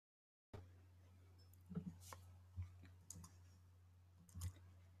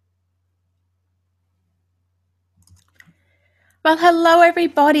Well, hello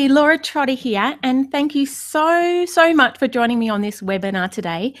everybody, Laura Trotter here, and thank you so much for joining me on this webinar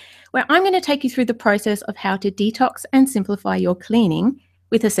today, where I'm going to take you through the process of how to detox and simplify your cleaning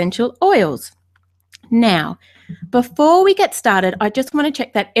with essential oils. Now, before we get started, I just want to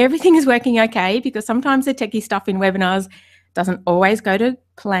check that everything is working okay, because sometimes the techie stuff in webinars doesn't always go to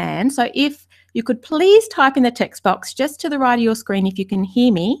plan. So if you could please type in the text box just to the right of your screen if you can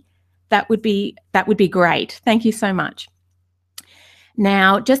hear me, that would be great. Thank you so much.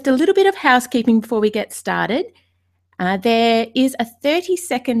 Now, just a little bit of housekeeping before we get started. There is a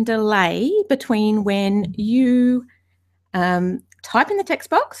 30-second delay between when you type in the text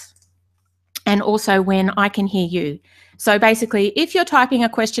box and also when I can hear you. So basically, if you're typing a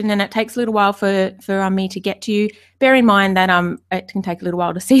question and it takes a little while for me to get to you, bear in mind that it can take a little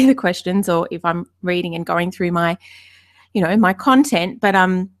while to see the questions, or if I'm reading and going through my, my content, but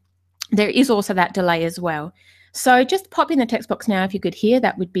there is also that delay as well. So just pop in the text box now if you could hear,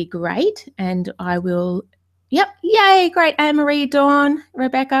 that would be great. And I will, yep, yay, great. Anne-Marie, Dawn,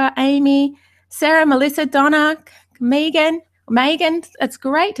 Rebecca, Amy, Sarah, Melissa, Donna, Megan, it's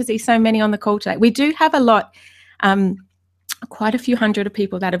great to see so many on the call today. We do have a lot, quite a few hundred of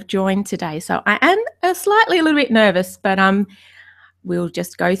people that have joined today. So I am a little bit nervous, but we'll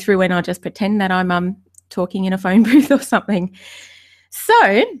just go through and I'll just pretend that I'm talking in a phone booth or something.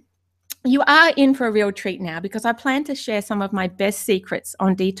 So you are in for a real treat now, because I plan to share some of my best secrets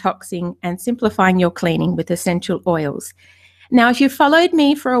on detoxing and simplifying your cleaning with essential oils. Now, if you've followed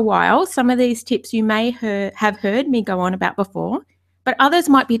me for a while, some of these tips you may have heard me go on about before, but others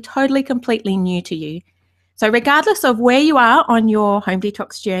might be totally, completely new to you. So regardless of where you are on your home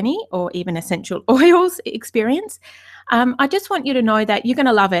detox journey or even essential oils experience, I just want you to know that you're going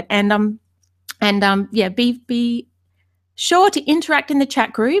to love it. And be sure to interact in the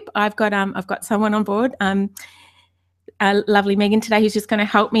chat group. I've got someone on board, lovely Megan today, who's just going to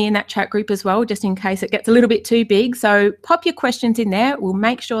help me in that chat group as well, just in case it gets a little bit too big. So pop your questions in there. We'll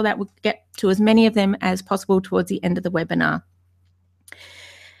make sure that we'll get to as many of them as possible towards the end of the webinar.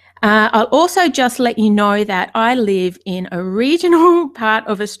 I'll also just let you know that I live in a regional part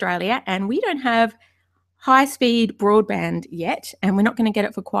of Australia and we don't have high-speed broadband yet, and we're not going to get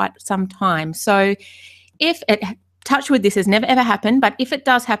it for quite some time. So if it touch wood, this has never ever happened, but if it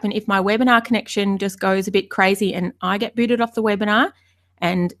does happen, if my webinar connection just goes a bit crazy and I get booted off the webinar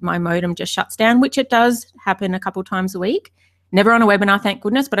and my modem just shuts down, which it does happen a couple times a week, never on a webinar, thank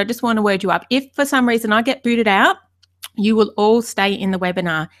goodness, but I just want to word you up. If for some reason I get booted out, you will all stay in the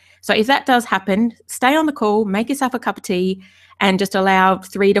webinar. So if that does happen, stay on the call, make yourself a cup of tea, and just allow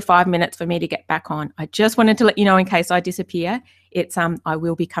 3 to 5 minutes for me to get back on. I just wanted to let you know in case I disappear, I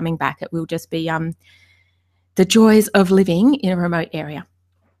will be coming back. It will just be the joys of living in a remote area.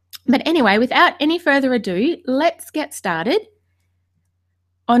 But anyway, without any further ado, let's get started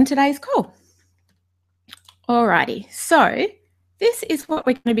on today's call. Alrighty, so this is what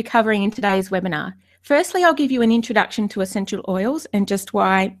we're going to be covering in today's webinar. Firstly, I'll give you an introduction to essential oils and just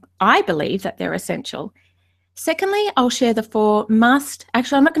why I believe that they're essential. Secondly, I'll share the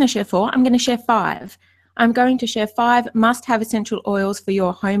I'm not going to share 4, I'm going to share 5. I'm going to share 5 must-have essential oils for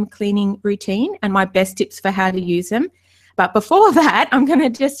your home cleaning routine and my best tips for how to use them. But before that, I'm going to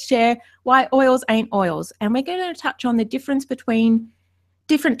just share why oils ain't oils. And we're going to touch on the difference between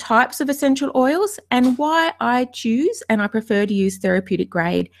different types of essential oils and why I choose and I prefer to use therapeutic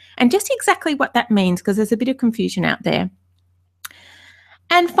grade, and just exactly what that means, because there's a bit of confusion out there.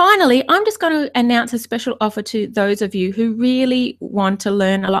 And finally, I'm just going to announce a special offer to those of you who really want to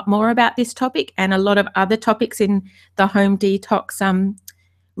learn a lot more about this topic and a lot of other topics in the home detox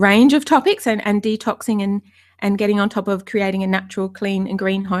range of topics and detoxing and getting on top of creating a natural, clean and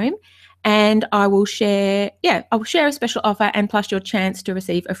green home. And I will share a special offer and plus your chance to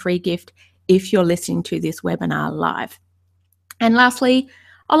receive a free gift if you're listening to this webinar live. And lastly,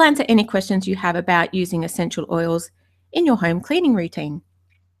 I'll answer any questions you have about using essential oils in your home cleaning routine.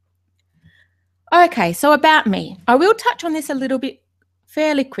 Okay, so about me. I will touch on this a little bit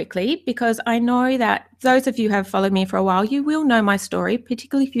fairly quickly, because I know that those of you who have followed me for a while, you will know my story,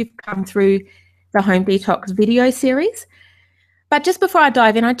 particularly if you've come through the Home Detox video series. But just before I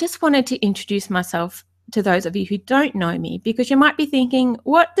dive in, I just wanted to introduce myself to those of you who don't know me, because you might be thinking,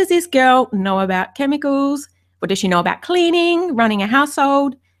 what does this girl know about chemicals? What does she know about cleaning, running a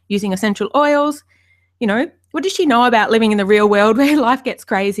household, using essential oils? What does she know about living in the real world where life gets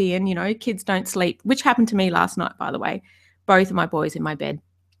crazy and, kids don't sleep, which happened to me last night, by the way, both of my boys in my bed.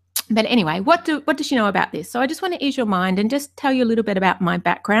 But anyway, what does she know about this? So I just want to ease your mind and just tell you a little bit about my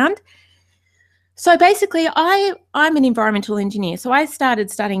background. So basically, I'm an environmental engineer. So I started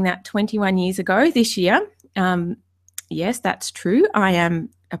studying that 21 years ago this year. Yes, that's true. I am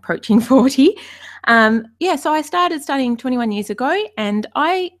approaching 40. So I started studying 21 years ago, and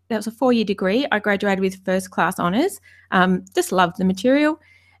that was a 4-year degree. I graduated with first class honours. Just loved the material,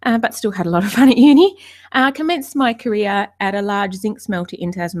 but still had a lot of fun at uni. I commenced my career at a large zinc smelter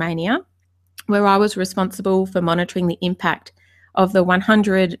in Tasmania, where I was responsible for monitoring the impact of the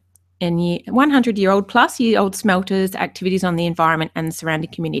 100-year-old smelters' activities on the environment and the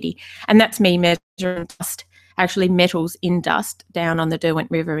surrounding community. And that's me measuring dust, actually metals in dust, down on the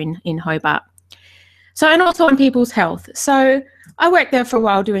Derwent River in Hobart. So, and also on people's health. So I worked there for a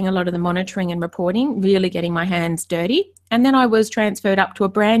while doing a lot of the monitoring and reporting, really getting my hands dirty. And then I was transferred up to a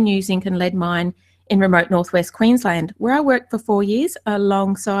brand new zinc and lead mine in remote northwest Queensland, where I worked for 4 years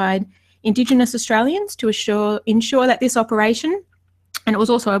alongside Indigenous Australians to ensure that this operation, and it was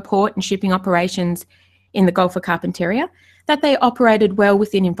also a port and shipping operations in the Gulf of Carpentaria, that they operated well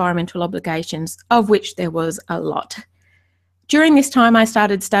within environmental obligations, of which there was a lot. During this time, I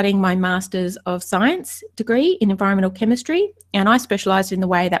started studying my Masters of Science degree in environmental chemistry, and I specialised in the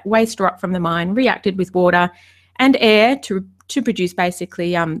way that waste rock from the mine reacted with water and air to produce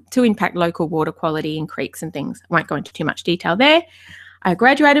basically to impact local water quality in creeks and things. I won't go into too much detail there. I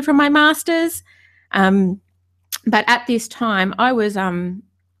graduated from my Masters, but at this time I was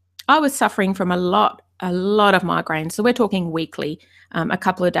suffering from a lot of migraines. So we're talking weekly, a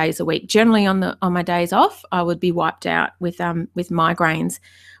couple of days a week. Generally on my days off, I would be wiped out with migraines,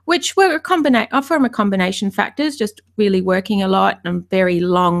 which were from a combination factors, just really working a lot and very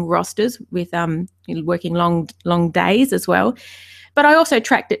long rosters with working long days as well. But I also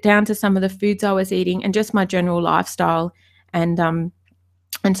tracked it down to some of the foods I was eating and just my general lifestyle. And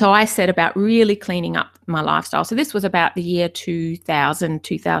so I set about really cleaning up my lifestyle. So this was about the year 2000,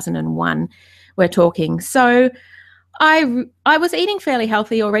 2001, we're talking. So I was eating fairly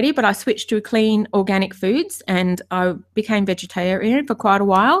healthy already, but I switched to clean organic foods and I became vegetarian for quite a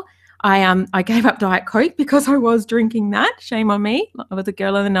while. I gave up Diet Coke because I was drinking that. Shame on me. I was a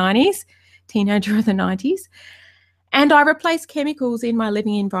girl in the 90s, teenager of the 90s. And I replaced chemicals in my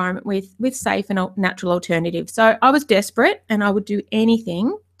living environment with safe and natural alternatives. So I was desperate and I would do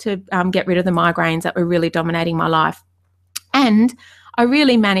anything to get rid of the migraines that were really dominating my life. And I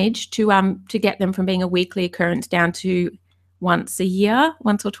really managed to get them from being a weekly occurrence down to once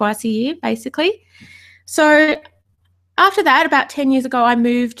or twice a year, basically. So after that, about 10 years ago, I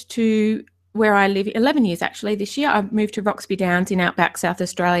moved to where I live, 11 years actually this year. I moved to Roxby Downs in outback South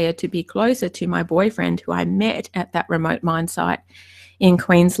Australia to be closer to my boyfriend who I met at that remote mine site in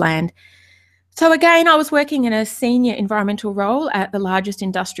Queensland. So again, I was working in a senior environmental role at the largest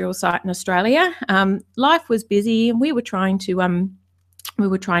industrial site in Australia. Life was busy and we were trying to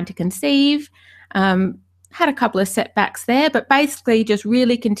conceive, had a couple of setbacks there, but basically just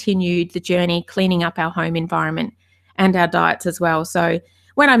really continued the journey cleaning up our home environment and our diets as well. So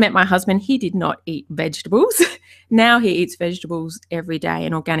when I met my husband, he did not eat vegetables. Now he eats vegetables every day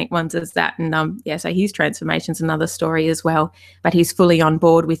and organic ones as that. And so his transformation's another story as well. But he's fully on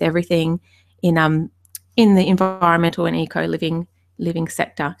board with everything in the environmental and eco living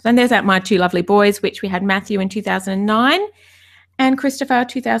sector. And there's my two lovely boys, which we had Matthew in 2009 and Christopher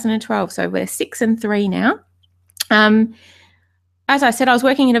 2012. So we're 6 and 3 now. As I said, I was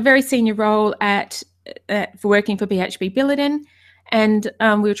working in a very senior role for working for BHP Billiton. And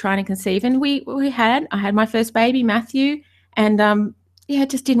we were trying to conceive, and I had my first baby, Matthew, and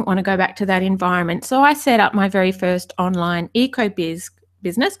just didn't want to go back to that environment. So I set up my very first online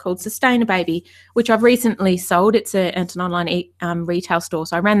business called Sustainababy, which I've recently sold. It's an online retail store.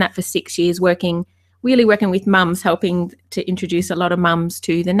 So I ran that for 6 years, really working with mums, helping to introduce a lot of mums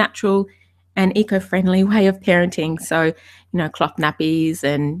to the natural and eco-friendly way of parenting. So, cloth nappies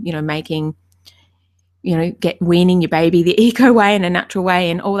and, making weaning your baby the eco way and a natural way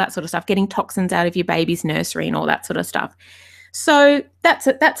and all that sort of stuff, getting toxins out of your baby's nursery and all that sort of stuff. So that's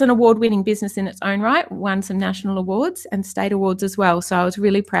an award-winning business in its own right, won some national awards and state awards as well. So I was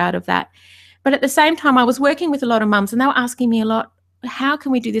really proud of that. But at the same time, I was working with a lot of mums and they were asking me a lot, how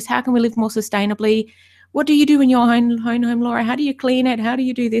can we do this? How can we live more sustainably? What do you do in your own home, Laura? How do you clean it? How do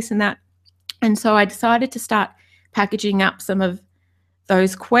you do this and that? And so I decided to start packaging up some of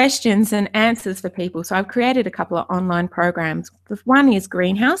those questions and answers for people. So I've created a couple of online programs. One is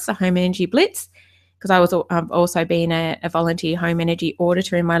Greenhouse, a home energy blitz, because I've also been a volunteer home energy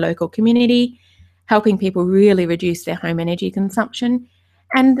auditor in my local community, helping people really reduce their home energy consumption.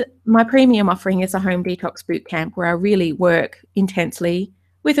 And my premium offering is a home detox boot camp where I really work intensely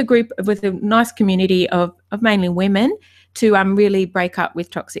with a nice community of mainly women to really break up with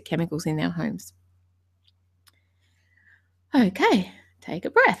toxic chemicals in their homes. Okay. Take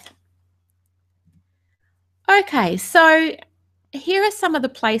a breath. Okay, so here are some of the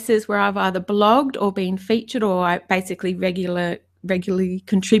places where I've either blogged or been featured, or I basically regularly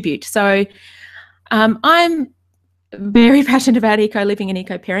contribute. So I'm very passionate about eco living and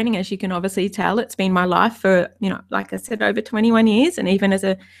eco parenting, as you can obviously tell. It's been my life for, like I said, over 21 years. And even as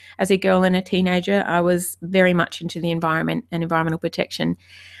a girl and a teenager, I was very much into the environment and environmental protection.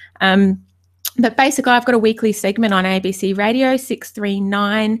 But basically, I've got a weekly segment on ABC Radio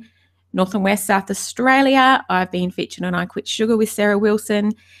 639, North and West South Australia. I've been featured on I Quit Sugar with Sarah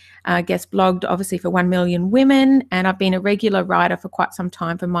Wilson, guest blogged obviously for 1 Million Women, and I've been a regular writer for quite some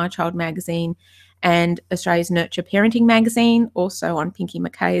time for My Child magazine and Australia's Nurture Parenting magazine, also on Pinky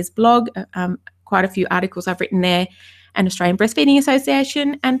McKay's blog. Quite a few articles I've written there, and Australian Breastfeeding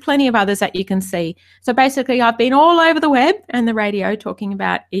Association, and plenty of others that you can see. So basically, I've been all over the web and the radio talking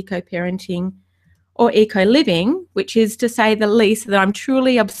about eco-parenting or eco-living, which is, to say the least, that I'm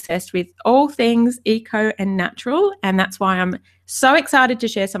truly obsessed with all things eco and natural, and that's why I'm so excited to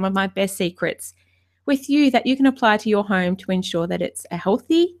share some of my best secrets with you that you can apply to your home to ensure that it's a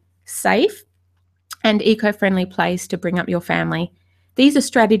healthy, safe, and eco-friendly place to bring up your family. These are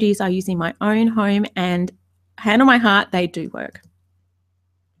strategies I use in my own home, and hand on my heart, they do work.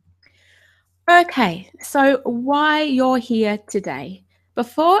 Okay, so why you're here today?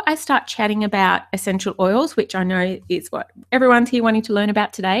 Before I start chatting about essential oils, which I know is what everyone's here wanting to learn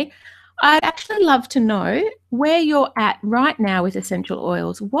about today, I'd actually love to know where you're at right now with essential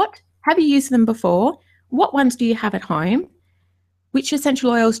oils. What have you used them before? What ones do you have at home? Which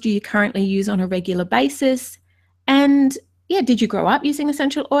essential oils do you currently use on a regular basis? And did you grow up using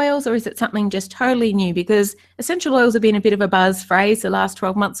essential oils, or is it something just totally new? Because essential oils have been a bit of a buzz phrase the last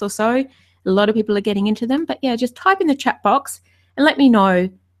 12 months or so. A lot of people are getting into them. But just type in the chat box and let me know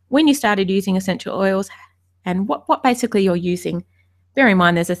when you started using essential oils and what basically you're using. Bear in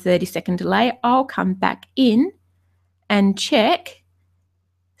mind there's a 30-second delay. I'll come back in and check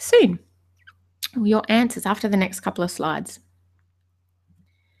soon your answers after the next couple of slides.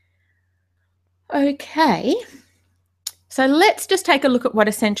 Okay, so let's just take a look at what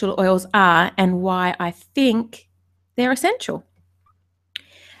essential oils are and why I think they're essential.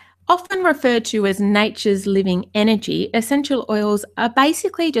 Often referred to as nature's living energy, essential oils are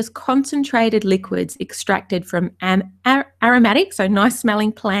basically just concentrated liquids extracted from aromatic, so nice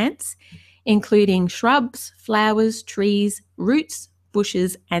smelling plants, including shrubs, flowers, trees, roots,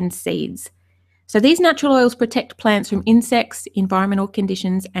 bushes, and seeds. So these natural oils protect plants from insects, environmental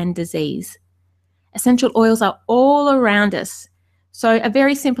conditions, and disease. Essential oils are all around us. So a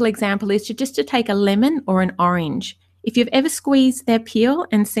very simple example is to take a lemon or an orange. If you've ever squeezed their peel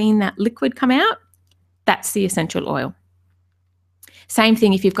and seen that liquid come out, that's the essential oil. Same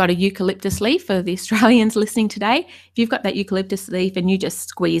thing if you've got a eucalyptus leaf, for the Australians listening today. If you've got that eucalyptus leaf and you just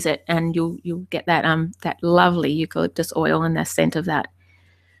squeeze it, and you'll get that lovely eucalyptus oil and the scent of that.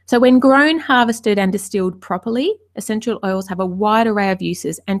 So when grown, harvested, and distilled properly, essential oils have a wide array of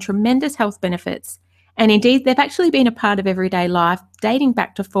uses and tremendous health benefits. And indeed, they've actually been a part of everyday life dating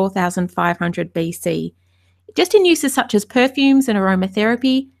back to 4,500 BC. Just in uses such as perfumes and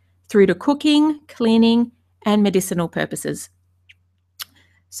aromatherapy, through to cooking, cleaning, and medicinal purposes.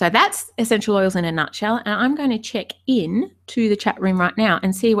 So that's essential oils in a nutshell. And I'm going to check in to the chat room right now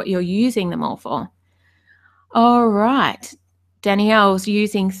and see what you're using them all for. All right. Danielle's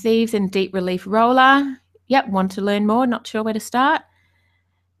using Thieves and Deep Relief Roller. Yep, want to learn more, not sure where to start.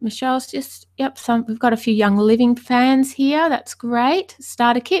 Michelle's we've got a few Young Living fans here. That's great.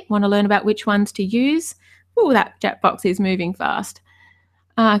 Starter kit, want to learn about which ones to use. Oh, that chat box is moving fast.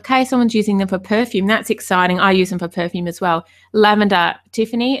 Okay, someone's using them for perfume. That's exciting. I use them for perfume as well. Lavender,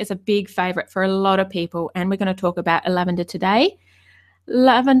 Tiffany, is a big favourite for a lot of people, and we're going to talk about lavender today.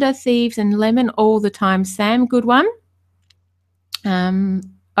 Lavender, Thieves, and lemon all the time. Sam, good one.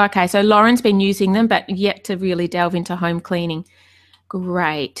 Okay, so Lauren's been using them, but yet to really delve into home cleaning.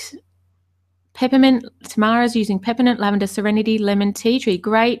 Great. Peppermint, Tamara's using peppermint, lavender, serenity, lemon, tea tree.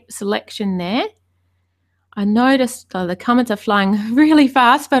 Great selection there. I noticed the comments are flying really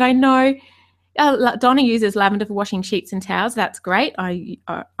fast, but I know Donna uses lavender for washing sheets and towels. That's great.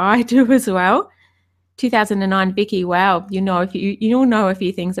 I do as well. 2009 Vicky, wow, you'll know a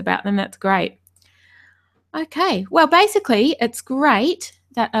few things about them. That's great. Okay, well, basically, it's great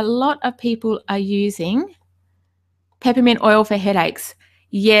that a lot of people are using peppermint oil for headaches.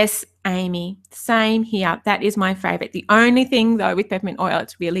 Yes, Amy, same here. That is my favourite. The only thing, though, with peppermint oil,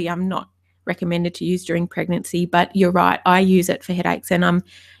 it's really not recommended to use during pregnancy, but you're right, I use it for headaches. And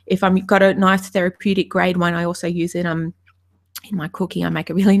if I've got a nice therapeutic grade one, I also use it in my cooking. I make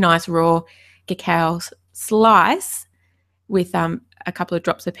a really nice raw cacao slice with a couple of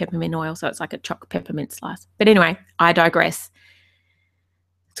drops of peppermint oil, so it's like a chopped peppermint slice. But anyway, I digress.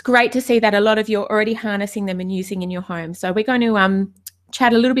 It's great to see that a lot of you are already harnessing them and using in your home. So we're going to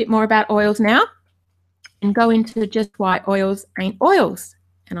chat a little bit more about oils now and go into just why oils ain't oils.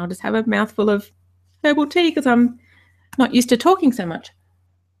 And I'll just have a mouthful of herbal tea because I'm not used to talking so much.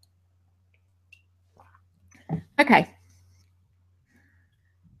 Okay.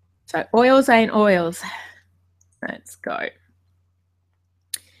 So oils ain't oils. Let's go.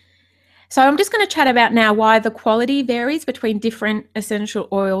 So I'm just going to chat about now why the quality varies between different essential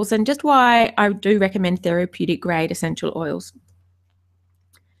oils and just why I do recommend therapeutic grade essential oils.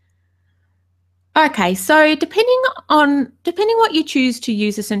 Okay, so depending what you choose to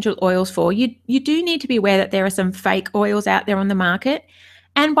use essential oils for, you do need to be aware that there are some fake oils out there on the market.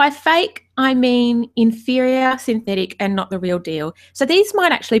 And by fake, I mean inferior, synthetic, and not the real deal. So these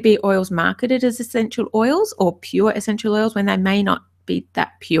might actually be oils marketed as essential oils or pure essential oils when they may not be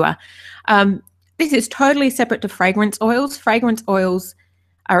that pure. This is totally separate to fragrance oils. Fragrance oils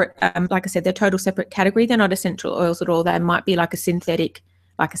are, like I said, they're total separate category. They're not essential oils at all. They might be like a synthetic,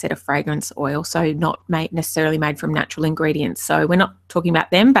 like I said, a fragrance oil, so not necessarily made from natural ingredients. So we're not talking about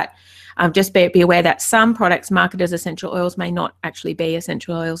them, but just be aware that some products marketed as essential oils may not actually be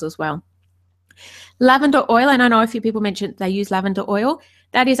essential oils as well. Lavender oil, and I know a few people mentioned they use lavender oil.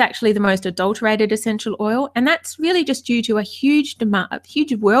 That is actually the most adulterated essential oil, and that's really just due to a huge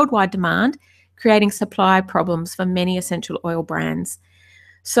worldwide demand, creating supply problems for many essential oil brands.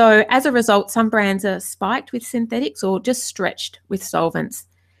 So as a result, some brands are spiked with synthetics or just stretched with solvents.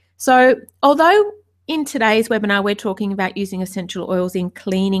 So although in today's webinar, we're talking about using essential oils in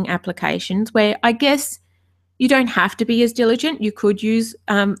cleaning applications where I guess you don't have to be as diligent. You could use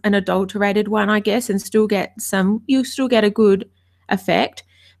an adulterated one, I guess, and still get a good effect.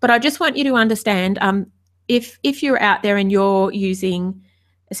 But I just want you to understand if you're out there and you're using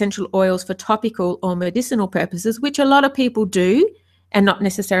essential oils for topical or medicinal purposes, which a lot of people do, and not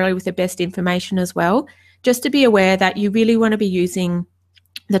necessarily with the best information as well, just to be aware that you really want to be using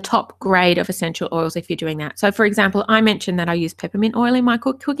the top grade of essential oils if you're doing that. So for example, I mentioned that I use peppermint oil in my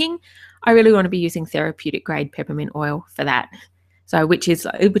cooking. I really want to be using therapeutic grade peppermint oil for that. So which is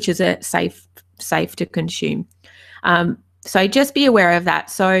a safe to consume. So just be aware of that.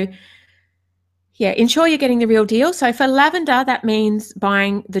 So yeah, ensure you're getting the real deal. So for lavender, that means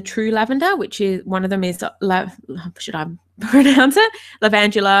buying the true lavender, which is one of them is should I pronounce it?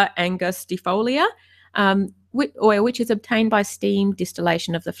 Lavandula angustifolia oil, which is obtained by steam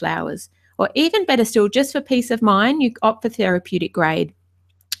distillation of the flowers. Or even better still, just for peace of mind, you opt for therapeutic grade,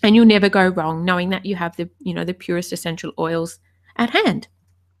 and you'll never go wrong knowing that you have the purest essential oils at hand.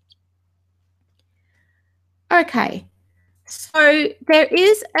 Okay. So there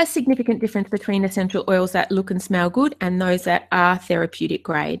is a significant difference between essential oils that look and smell good and those that are therapeutic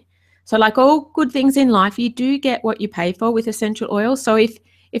grade. So like all good things in life, you do get what you pay for with essential oils. So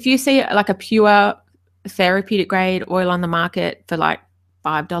if you see like a pure therapeutic grade oil on the market for like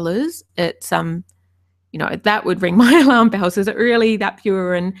 $5, it's that would ring my alarm bells. Is it really that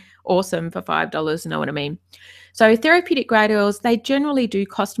pure and awesome for $5? You know what I mean? So therapeutic grade oils, they generally do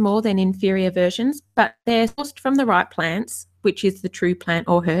cost more than inferior versions, but they're sourced from the right plants, which is the true plant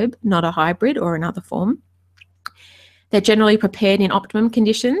or herb, not a hybrid or another form. They're generally prepared in optimum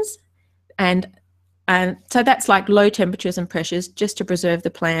conditions, and so that's like low temperatures and pressures just to preserve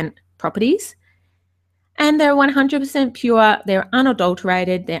the plant properties. And they're 100% pure, they're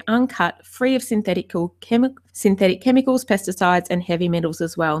unadulterated, they're uncut, free of synthetic chemicals, pesticides, and heavy metals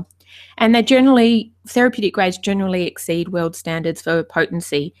as well. And therapeutic grades generally exceed world standards for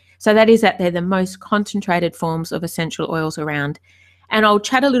potency. So that is that they're the most concentrated forms of essential oils around. And I'll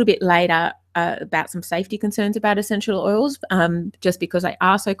chat a little bit later about some safety concerns about essential oils, just because they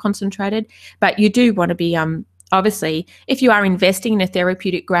are so concentrated. But you do want to be, obviously, if you are investing in a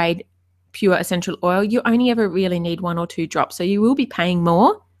therapeutic grade pure essential oil, you only ever really need 1 or 2 drops. So you will be paying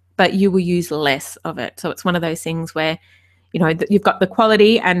more, but you will use less of it. So it's one of those things where, you've got the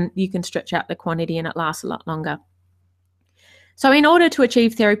quality and you can stretch out the quantity and it lasts a lot longer. So in order to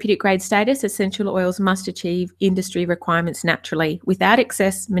achieve therapeutic grade status, essential oils must achieve industry requirements naturally without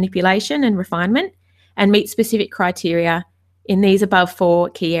excess manipulation and refinement, and meet specific criteria in these above 4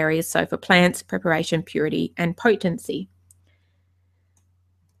 key areas. So for plants, preparation, purity, and potency.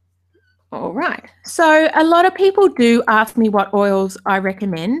 All right. So a lot of people do ask me what oils I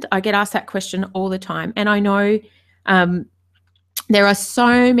recommend. I get asked that question all the time. And I know there are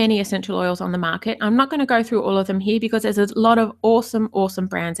so many essential oils on the market. I'm not going to go through all of them here because there's a lot of awesome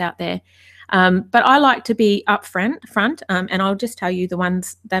brands out there. But I like to be upfront, and I'll just tell you the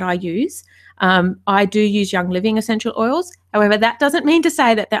ones that I use. I do use Young Living essential oils. However, that doesn't mean to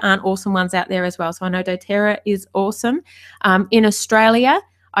say that there aren't awesome ones out there as well. So I know doTERRA is awesome. In Australia,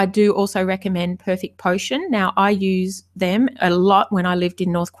 I do also recommend Perfect Potion. Now, I use them a lot when I lived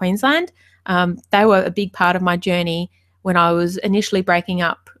in North Queensland. They were a big part of my journey when I was initially breaking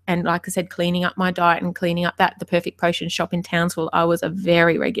up and, like I said, cleaning up my diet and cleaning up the Perfect Potion shop in Townsville. I was a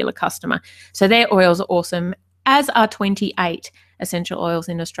very regular customer. So their oils are awesome, as are 28 essential oils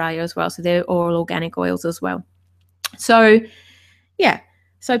in Australia as well. So they're all organic oils as well. So, yeah.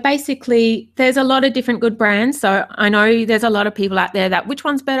 So basically, there's a lot of different good brands. So I know there's a lot of people out there that which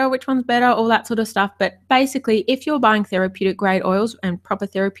one's better, all that sort of stuff. But basically, if you're buying therapeutic grade oils and proper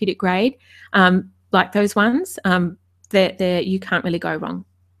therapeutic grade, like those ones, you can't really go wrong.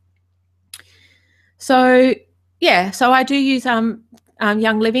 So, yeah, so I do use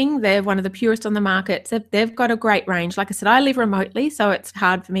Young Living. They're one of the purest on the market. They've got a great range. Like I said, I live remotely, so it's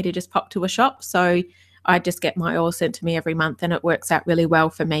hard for me to just pop to a shop. So I just get my oil sent to me every month, and it works out really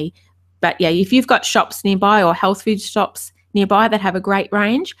well for me. But yeah, if you've got shops nearby or health food shops nearby that have a great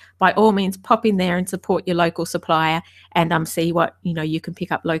range, by all means, pop in there and support your local supplier and see what you can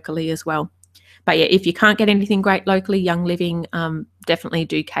pick up locally as well. But yeah, if you can't get anything great locally, Young Living definitely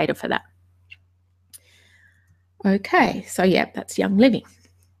do cater for that. Okay, so yeah, that's Young Living.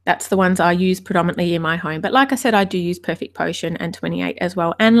 That's the ones I use predominantly in my home. But like I said, I do use Perfect Potion and 28 as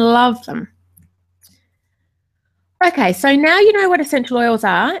well and love them. Okay, so now you know what essential oils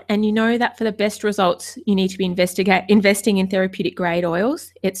are, and you know that for the best results, you need to be investing in therapeutic grade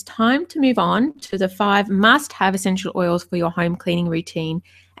oils. It's time to move on to the 5 must-have essential oils for your home cleaning routine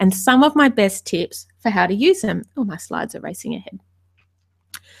and some of my best tips for how to use them. Oh, my slides are racing ahead.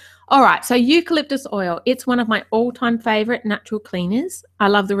 All right, so eucalyptus oil. It's one of my all-time favorite natural cleaners. I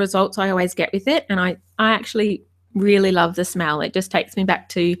love the results I always get with it, and I actually really love the smell. It just takes me back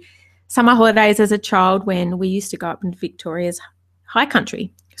to summer holidays as a child when we used to go up in Victoria's high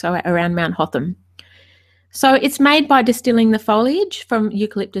country, so around Mount Hotham. So it's made by distilling the foliage from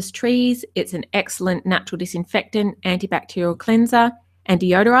eucalyptus trees. It's an excellent natural disinfectant, antibacterial cleanser, and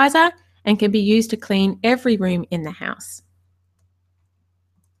deodorizer, and can be used to clean every room in the house.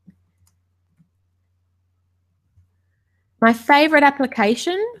 My favourite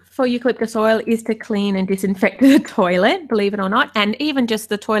application for eucalyptus oil is to clean and disinfect the toilet, believe it or not, and even just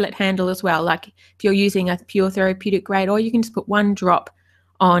the toilet handle as well. Like if you're using a pure therapeutic grade oil, you can just put 1 drop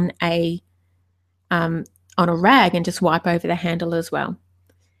on a rag and just wipe over the handle as well.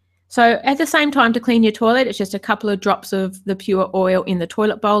 So at the same time, to clean your toilet, it's just a couple of drops of the pure oil in the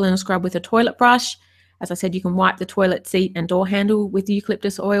toilet bowl and a scrub with a toilet brush. As I said, you can wipe the toilet seat and door handle with the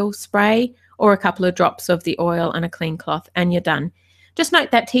eucalyptus oil spray, or a couple of drops of the oil and a clean cloth, and you're done. Just note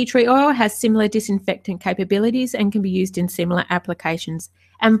that tea tree oil has similar disinfectant capabilities and can be used in similar applications.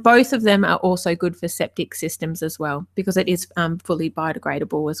 And both of them are also good for septic systems as well, because it is fully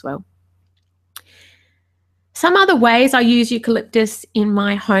biodegradable as well. Some other ways I use eucalyptus in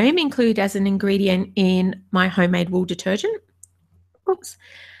my home include as an ingredient in my homemade wool detergent. Oops.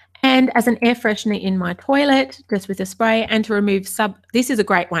 And as an air freshener in my toilet, just with a spray, and to remove this is a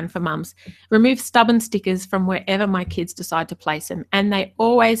great one for mums, remove stubborn stickers from wherever my kids decide to place them. And they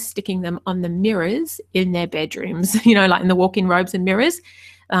always sticking them on the mirrors in their bedrooms, like in the walk-in robes and mirrors.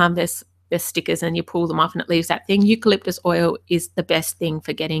 There's stickers and you pull them off and it leaves that thing. Eucalyptus oil is the best thing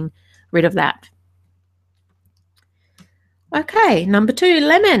for getting rid of that. Okay, number 2,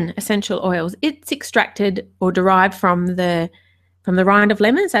 lemon essential oils. It's extracted or derived from the rind of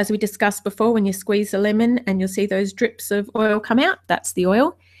lemons, as we discussed before. When you squeeze the lemon and you'll see those drips of oil come out, that's the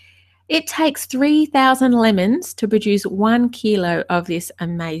oil. It takes 3,000 lemons to produce 1 kilo of this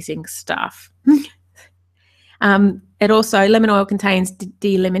amazing stuff. Lemon oil contains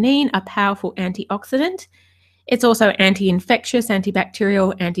D-limonene, a powerful antioxidant. It's also anti-infectious,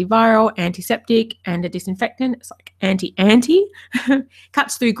 antibacterial, antiviral, antiseptic, and a disinfectant. It's like anti-anti.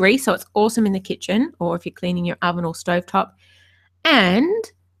 Cuts through grease, so it's awesome in the kitchen or if you're cleaning your oven or stovetop. And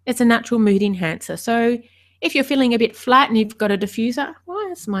it's a natural mood enhancer. So if you're feeling a bit flat and you've got a diffuser, why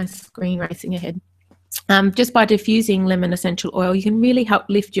is my screen racing ahead? Just by diffusing lemon essential oil, you can really help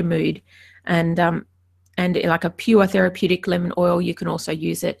lift your mood. And like a pure therapeutic lemon oil, you can also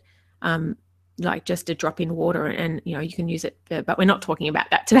use it like just a drop in water, and you can use it, but we're not talking about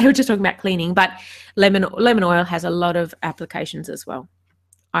that today. We're just talking about cleaning. But lemon oil has a lot of applications as well.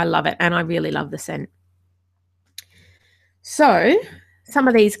 I love it, and I really love the scent. So some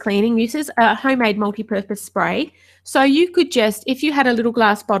of these cleaning uses are homemade multi-purpose spray. So you could just, if you had a little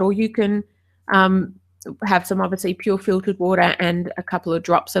glass bottle, you can have some obviously pure filtered water and a couple of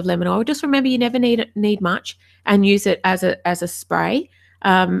drops of lemon oil. Just remember, you never need much, and use it as a spray.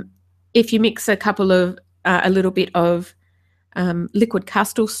 If you mix a little bit of liquid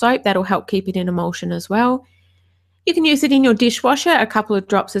castor soap, that'll help keep it in emulsion as well. You can use it in your dishwasher, a couple of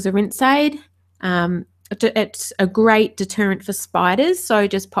drops as a rinse aid. It's a great deterrent for spiders, so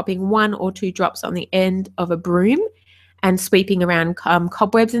just popping 1 or 2 drops on the end of a broom and sweeping around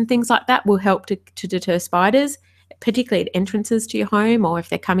cobwebs and things like that will help to deter spiders, particularly at entrances to your home or if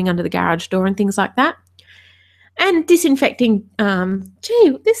they're coming under the garage door and things like that. And disinfecting,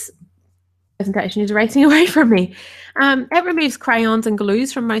 this presentation is racing away from me. It removes crayons and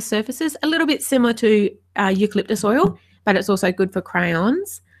glues from most surfaces, a little bit similar to eucalyptus oil, but it's also good for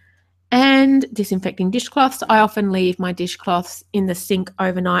crayons. And disinfecting dishcloths. I often leave my dishcloths in the sink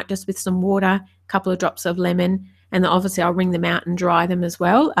overnight just with some water, a couple of drops of lemon, and then obviously I'll wring them out and dry them as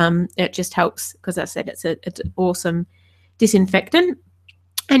well. It just helps because, as I said, it's an awesome disinfectant.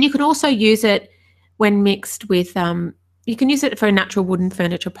 And you can also use it when mixed with, you can use it for a natural wooden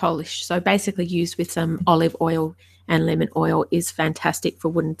furniture polish. So basically used with some olive oil and lemon oil is fantastic for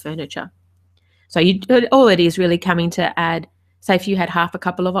wooden furniture. So all it is really coming to add, say if you had half a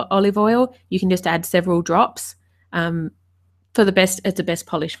cup of olive oil, you can just add several drops. It's the best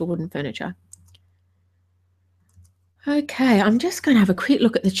polish for wooden furniture. Okay, I'm just going to have a quick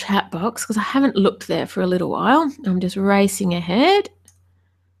look at the chat box because I haven't looked there for a little while. I'm just racing ahead.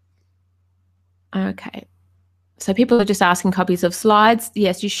 Okay, so people are just asking copies of slides.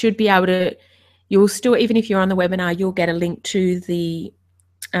 Yes, you should be able to, you'll still, even if you're on the webinar, you'll get a link to the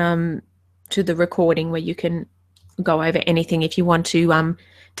recording where you can go over anything if you want to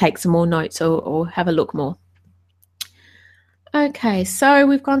take some more notes or have a look more. Okay, so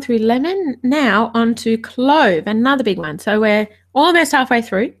we've gone through lemon. Now on to clove, another big one. So we're almost halfway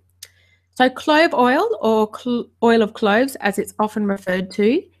through. So clove oil, or oil of cloves as it's often referred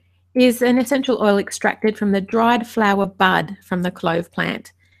to, is an essential oil extracted from the dried flower bud from the clove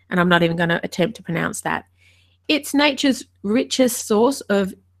plant. And I'm not even going to attempt to pronounce that. It's nature's richest source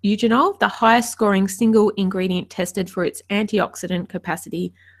of eugenol, the highest scoring single ingredient tested for its antioxidant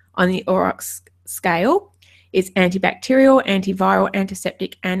capacity on the Aurochs scale. It's antibacterial, antiviral,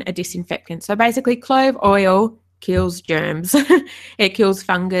 antiseptic, and a disinfectant. So basically, clove oil kills germs. It kills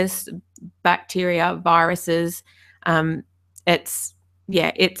fungus, bacteria, viruses. It's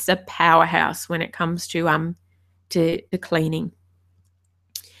a powerhouse when it comes to cleaning.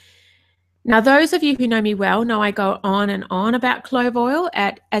 Now, those of you who know me well know I go on and on about clove oil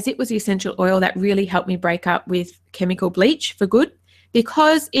as it was the essential oil that really helped me break up with chemical bleach for good,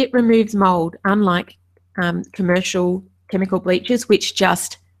 because it removes mold, unlike commercial chemical bleaches, which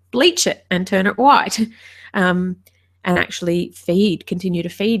just bleach it and turn it white, and actually continue to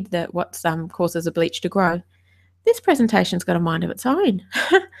feed what causes a bleach to grow. This presentation's got a mind of its own.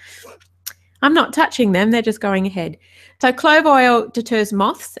 I'm not touching them, they're just going ahead. So clove oil deters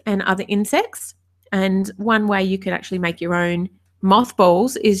moths and other insects, and one way you can actually make your own moth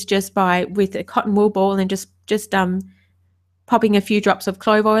balls is just with a cotton wool ball and just popping a few drops of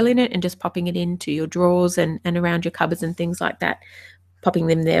clove oil in it and just popping it into your drawers and around your cupboards and things like that, popping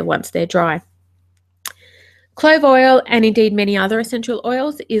them there once they're dry. Clove oil, and indeed many other essential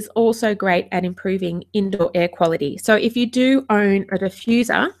oils, is also great at improving indoor air quality. So if you do own a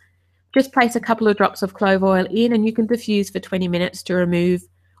diffuser, just place a couple of drops of clove oil in and you can diffuse for 20 minutes to remove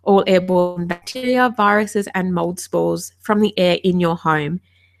all airborne bacteria, viruses, and mold spores from the air in your home.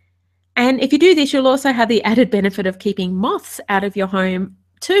 And if you do this, you'll also have the added benefit of keeping moths out of your home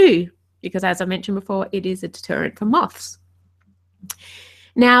too, because as I mentioned before, it is a deterrent for moths.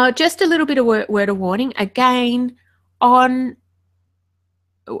 Now, just a little bit of word of warning. Again,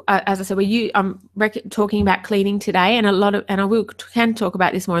 as I said, I'm talking about cleaning today, and I can talk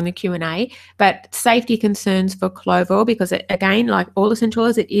about this more in the Q&A, but safety concerns for clove oil, because again, like all essential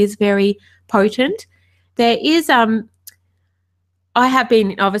oils, it is very potent. There is I have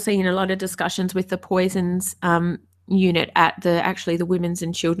been obviously in a lot of discussions with the poisons unit at the Women's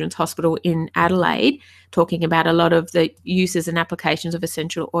and Children's Hospital in Adelaide, talking about a lot of the uses and applications of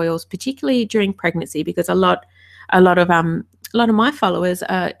essential oils, particularly during pregnancy, because a lot of my followers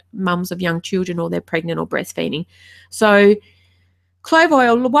are mums of young children, or they're pregnant or breastfeeding. So clove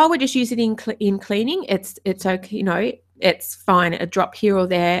oil, while we're just using it in cleaning, it's okay, it's fine. A drop here or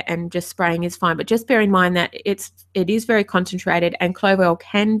there and just spraying is fine. But just bear in mind that it is very concentrated, and clove oil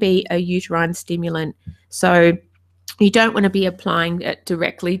can be a uterine stimulant. So you don't want to be applying it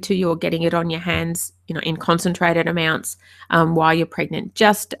directly getting it on your hands, in concentrated amounts while you're pregnant,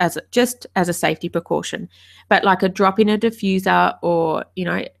 just as a safety precaution. But like a drop in a diffuser, or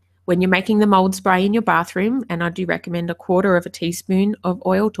when you're making the mold spray in your bathroom, and I do recommend 1/4 teaspoon of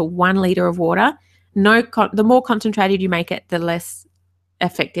oil to 1 litre of water. The more concentrated you make it, the less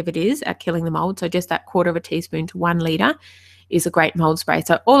effective it is at killing the mold. So just that 1/4 teaspoon to 1 litre is a great mold spray.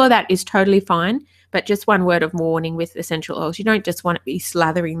 So all of that is totally fine, but just one word of warning with essential oils. You don't just want to be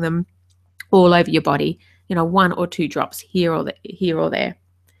slathering them all over your body. 1 or 2 drops here or there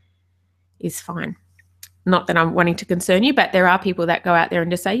is fine. Not that I'm wanting to concern you, but there are people that go out there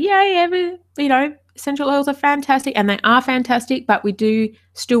and just say, essential oils are fantastic, and they are fantastic, but we do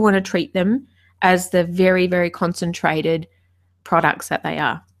still want to treat them as the very, very concentrated products that they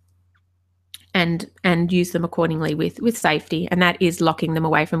are, and use them accordingly with safety, and that is locking them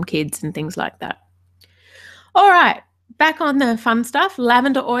away from kids and things like that. All right, back on the fun stuff,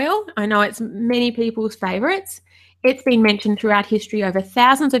 lavender oil. I know it's many people's favorites. It's been mentioned throughout history over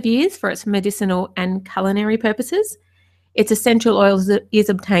thousands of years for its medicinal and culinary purposes. Its essential oil is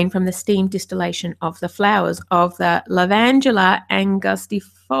obtained from the steam distillation of the flowers of the Lavandula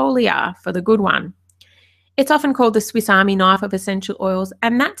angustifolia, for the good one. It's often called the Swiss Army knife of essential oils,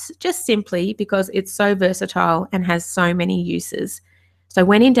 and that's just simply because it's so versatile and has so many uses. So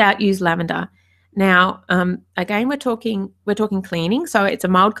when in doubt, use lavender. Now, again, we're talking cleaning, so it's a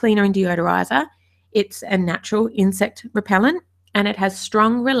mild cleaner and deodorizer. It's a natural insect repellent, and it has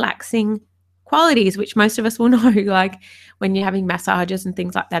strong relaxing qualities, which most of us will know, like when you're having massages and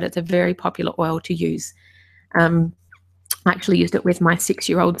things like that. It's a very popular oil to use. I actually used it with my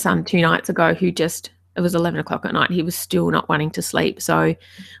 6-year-old son 2 nights ago, it was 11 o'clock at night. He was still not wanting to sleep. So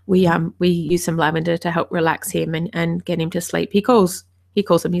we used some lavender to help relax him and get him to sleep. He calls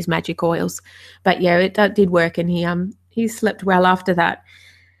them his magic oils. But yeah, it did work, and he slept well after that.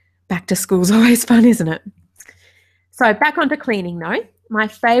 Back to school's always fun, isn't it? So back onto cleaning though. My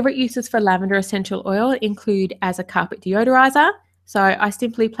favorite uses for lavender essential oil include as a carpet deodorizer. So I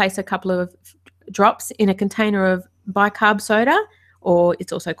simply place a couple of drops in a container of bicarb soda, or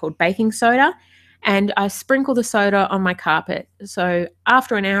it's also called baking soda, and I sprinkle the soda on my carpet. So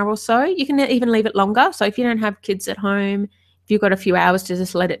after an hour or so, you can even leave it longer. So if you don't have kids at home, if you've got a few hours to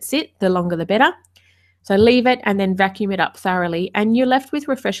just let it sit, the longer the better. So leave it and then vacuum it up thoroughly, and you're left with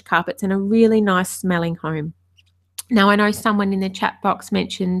refreshed carpets and a really nice smelling home. Now, I know someone in the chat box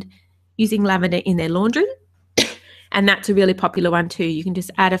mentioned using lavender in their laundry, and that's a really popular one too. You can just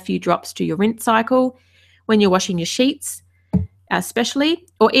add a few drops to your rinse cycle when you're washing your sheets, especially,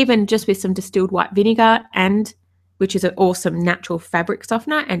 or even just with some distilled white vinegar, which is an awesome natural fabric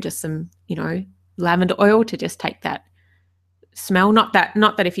softener, and just some, lavender oil to just take that smell. Not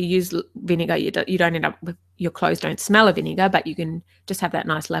that if you use vinegar, you don't end up with your clothes don't smell of vinegar, but you can just have that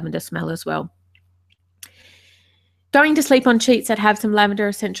nice lavender smell as well. Going to sleep on sheets that have some lavender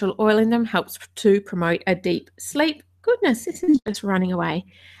essential oil in them helps to promote a deep sleep. Goodness, this is just running away.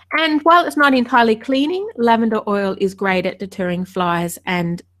 And while it's not entirely cleaning, lavender oil is great at deterring flies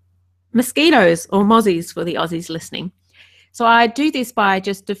and mosquitoes, or mozzies for the Aussies listening. So I do this by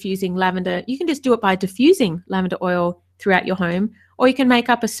just diffusing lavender. You can just do it by diffusing lavender oil throughout your home, or you can make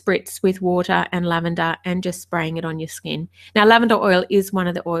up a spritz with water and lavender and just spraying it on your skin. Now, lavender oil is one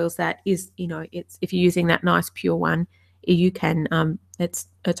of the oils that is, it's, if you're using that nice pure one, you can, it's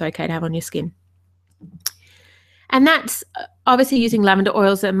okay to have on your skin. And that's obviously using lavender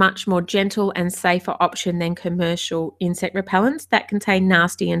oils a much more gentle and safer option than commercial insect repellents that contain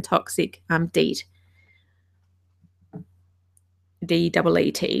nasty and toxic DEET.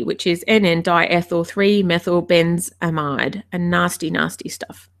 DEET, which is N,N-diethyl-3-methylbenzamide, and nasty, nasty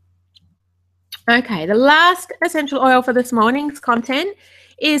stuff. Okay, the last essential oil for this morning's content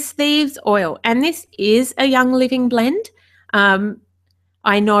is thieves oil, and this is a Young Living blend.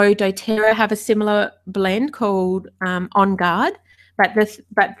 I know doTERRA have a similar blend called On Guard, but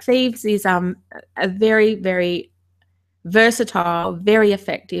thieves is a very, very versatile, very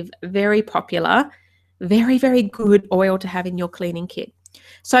effective, very popular, very, very good oil to have in your cleaning kit.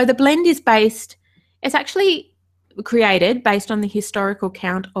 So the blend is it's actually created based on the historical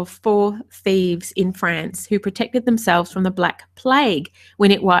count of 4 thieves in France who protected themselves from the Black Plague when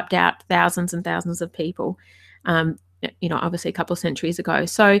it wiped out thousands and thousands of people, obviously a couple of centuries ago.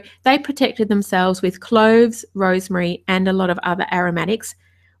 So they protected themselves with cloves, rosemary, and a lot of other aromatics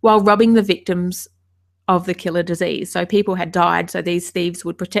while robbing the victims of the killer disease. So people had died, so these thieves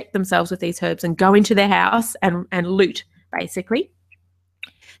would protect themselves with these herbs and go into their house and loot, basically.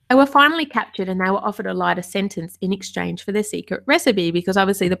 They were finally captured, and they were offered a lighter sentence in exchange for their secret recipe, because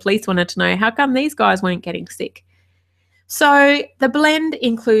obviously the police wanted to know how come these guys weren't getting sick. So the blend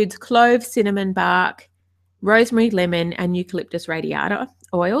includes clove, cinnamon bark, rosemary, lemon, and eucalyptus radiata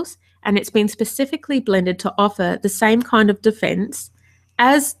oils, and it's been specifically blended to offer the same kind of defense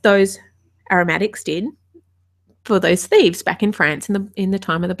as those aromatics did for those thieves back in France in the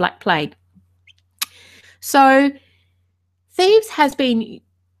time of the Black Plague. So thieves has been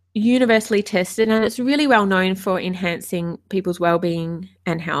universally tested, and it's really well known for enhancing people's well-being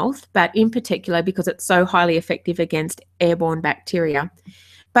and health, but in particular because it's so highly effective against airborne bacteria.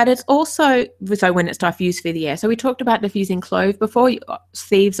 But it's also, so when it's diffused through the air. So we talked about diffusing clove before.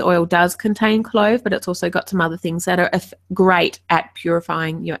 Thieves oil does contain clove, but it's also got some other things that are great at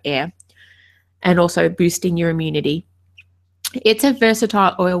purifying your air and also boosting your immunity. It's a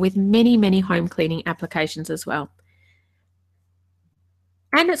versatile oil with many, many home cleaning applications as well.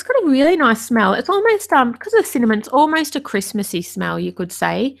 And it's got a really nice smell. It's almost, because of the cinnamon, it's almost a Christmassy smell, you could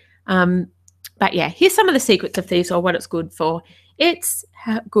say. But yeah, here's some of the secrets of thieves oil, what it's good for. It's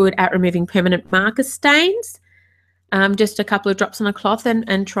good at removing permanent marker stains. Just a couple of drops on a cloth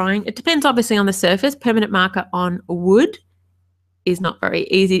and trying. It depends obviously on the surface. Permanent marker on wood is not very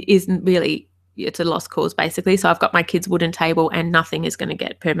easy, isn't really, it's a lost cause basically. So I've got my kids' wooden table and nothing is going to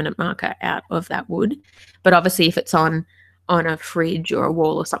get permanent marker out of that wood. But obviously if it's on a fridge or a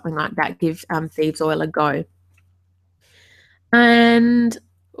wall or something like that, give thieves oil a go. And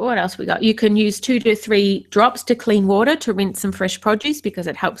what else we got? You can use 2 to 3 drops to clean water to rinse some fresh produce because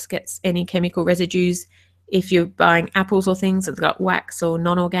it helps get any chemical residues if you're buying apples or things that's got wax or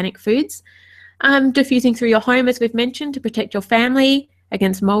non-organic foods. Diffusing through your home, as we've mentioned, to protect your family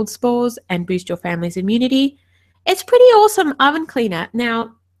against mold spores and boost your family's immunity. It's pretty awesome oven cleaner.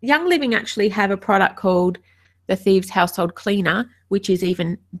 Now, Young Living actually have a product called the Thieves Household Cleaner, which is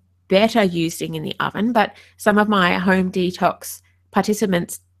even better using in the oven, but some of my home detox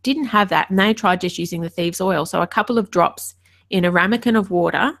participants didn't have that, and they tried just using the thieves oil. So a couple of drops in a ramekin of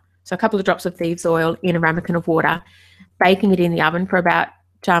water, so a couple of drops of thieves oil in a ramekin of water, baking it in the oven for about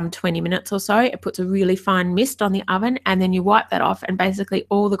 20 minutes or so. It puts a really fine mist on the oven, and then you wipe that off, and basically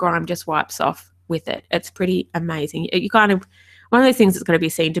all the grime just wipes off with it. It's pretty amazing. You kind of, one of those things that's got to be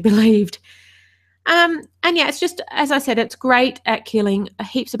seen to be believed. And yeah, it's just, as I said, it's great at killing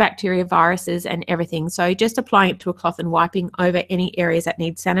heaps of bacteria, viruses and everything. So just applying it to a cloth and wiping over any areas that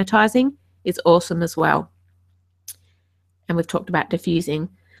need sanitizing is awesome as well. And we've talked about diffusing.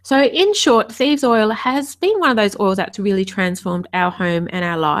 So in short, thieves oil has been one of those oils that's really transformed our home and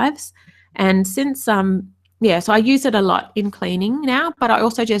our lives. And since, so I use it a lot in cleaning now, but I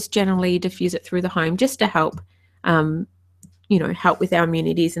also just generally diffuse it through the home just to help, help with our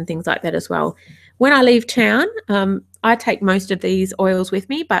immunities and things like that as well. When I leave town, I take most of these oils with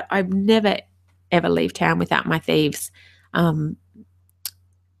me, but I never, ever leave town without my thieves.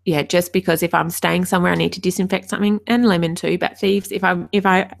 Just because if I'm staying somewhere, I need to disinfect something, and lemon too. But thieves, if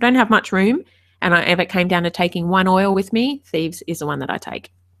I don't have much room and I ever came down to taking one oil with me, thieves is the one that I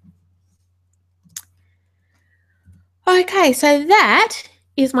take. Okay, so that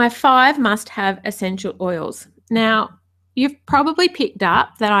is my 5 must-have essential oils. Now, you've probably picked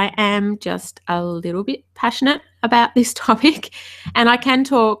up that I am just a little bit passionate about this topic, and I can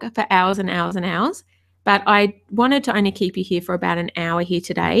talk for hours and hours and hours, but I wanted to only keep you here for about an hour here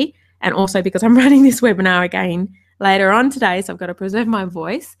today, and also because I'm running this webinar again later on today, so I've got to preserve my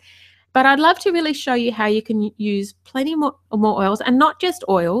voice. But I'd love to really show you how you can use plenty more oils, and not just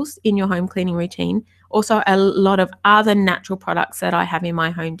oils in your home cleaning routine, also a lot of other natural products that I have in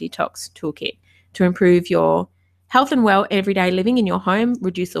my home detox toolkit to improve your health and well everyday living in your home,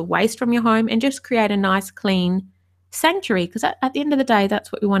 reduce the waste from your home, and just create a nice, clean sanctuary. Because at the end of the day,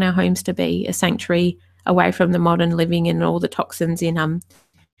 that's what we want our homes to be, a sanctuary away from the modern living and all the toxins in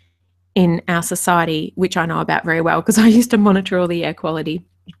our society, which I know about very well because I used to monitor all the air quality.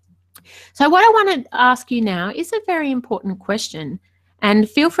 So what I want to ask you now is a very important question, and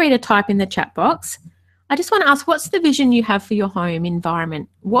feel free to type in the chat box. I just want to ask, what's the vision you have for your home environment?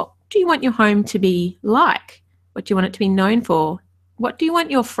 What do you want your home to be like? What do you want it to be known for? What do you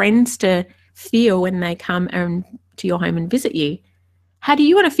want your friends to feel when they come to your home and visit you? How do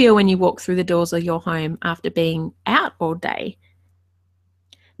you want to feel when you walk through the doors of your home after being out all day?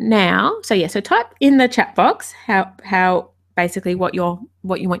 Now, so type in the chat box how basically what you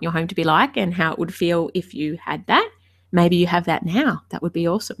want your home to be like and how it would feel if you had that. Maybe you have that now. That would be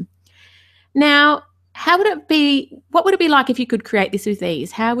awesome. Now, what would it be like if you could create this with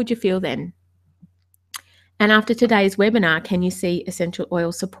ease? How would you feel then? And after today's webinar, can you see essential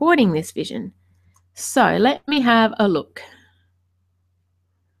oils supporting this vision? So let me have a look.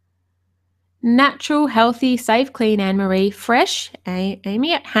 Natural, healthy, safe, clean, Anne-Marie. Fresh,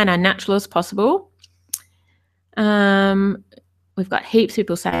 Amy. Hannah, natural as possible. We've got heaps of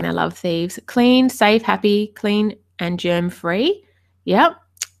people saying I love thieves. Clean, safe, happy, clean, and germ-free. Yep.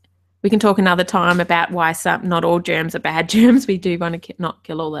 We can talk another time about why not all germs are bad germs. We do want to not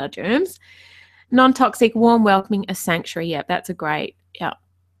kill all our germs. Non-toxic, warm, welcoming, a sanctuary. Yep, that's a great. Yep.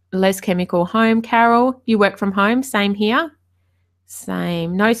 Less chemical home. Carol, you work from home. Same here.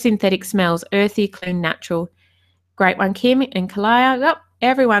 Same. No synthetic smells. Earthy, clean, natural. Great one, Kim and Kalaya. Yep,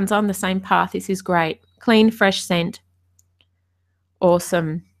 everyone's on the same path. This is great. Clean, fresh scent.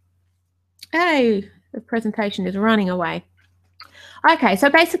 Awesome. Hey, the presentation is running away. Okay, so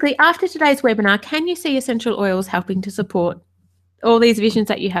basically after today's webinar, can you see essential oils helping to support all these visions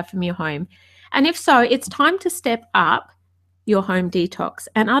that you have from your home? And if so, it's time to step up your home detox.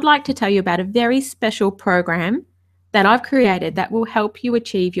 And I'd like to tell you about a very special program that I've created that will help you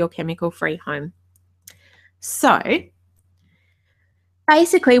achieve your chemical-free home. So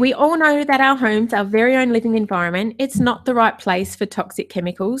basically, we all know that our homes, our very own living environment, it's not the right place for toxic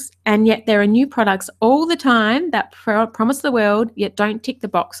chemicals. And yet there are new products all the time that promise the world, yet don't tick the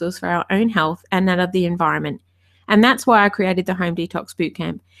boxes for our own health and that of the environment. And that's why I created the Home Detox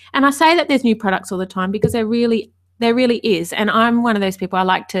Bootcamp. And I say that there's new products all the time because there really is. And I'm one of those people, I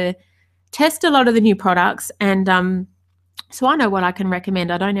like to test a lot of the new products. And so I know what I can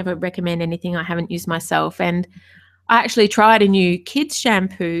recommend. I don't ever recommend anything I haven't used myself. And I actually tried a new kids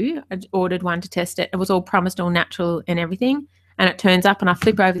shampoo. I ordered one to test it. It was all promised all natural and everything. And it turns up and I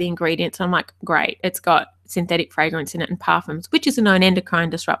flip over the ingredients and I'm like, great, it's got synthetic fragrance in it and parfums, which is a known endocrine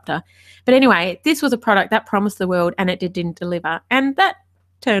disruptor. But anyway, this was a product that promised the world and it didn't deliver. And that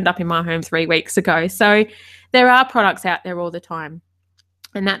turned up in my home 3 weeks ago. So there are products out there all the time.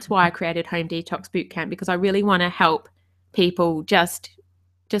 And that's why I created Home Detox Bootcamp, because I really want to help people just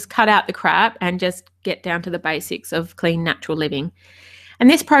cut out the crap and just get down to the basics of clean, natural living. And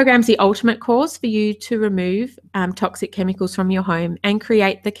this program's the ultimate course for you to remove toxic chemicals from your home and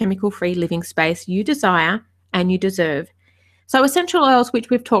create the chemical-free living space you desire and you deserve. So essential oils, which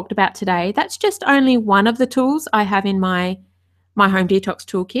we've talked about today, that's just only one of the tools I have in my home detox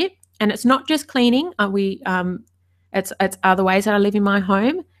toolkit. And it's not just cleaning. It's other ways that I live in my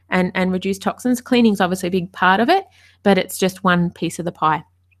home and reduce toxins. Cleaning's obviously a big part of it, but it's just one piece of the pie.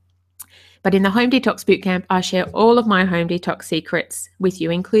 But in the Home Detox Bootcamp, I share all of my home detox secrets with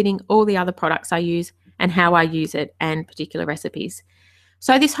you, including all the other products I use and how I use it and particular recipes.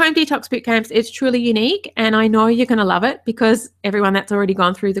 So this Home Detox Bootcamp is truly unique, and I know you're going to love it because everyone that's already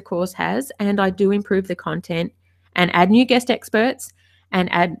gone through the course has, and I do improve the content and add new guest experts and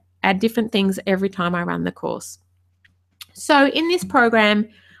add different things every time I run the course. So in this program,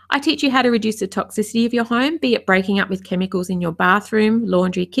 I teach you how to reduce the toxicity of your home, be it breaking up with chemicals in your bathroom,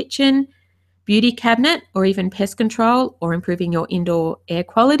 laundry, kitchen, beauty cabinet, or even pest control, or improving your indoor air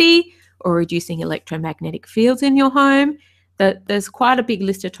quality, or reducing electromagnetic fields in your home. There's quite a big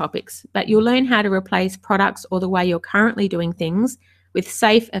list of topics, but you'll learn how to replace products or the way you're currently doing things with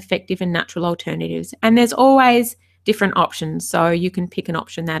safe, effective, and natural alternatives. And there's always different options, so you can pick an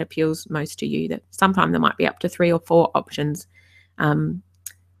option that appeals most to you. That sometimes there might be up to 3 or 4 options,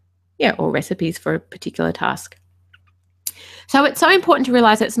 or recipes for a particular task. So it's so important to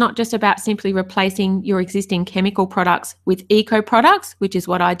realize it's not just about simply replacing your existing chemical products with eco products, which is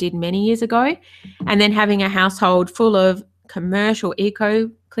what I did many years ago, and then having a household full of commercial eco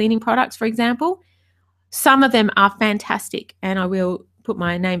cleaning products, for example. Some of them are fantastic, and I will put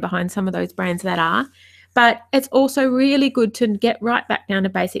my name behind some of those brands that are. But it's also really good to get right back down to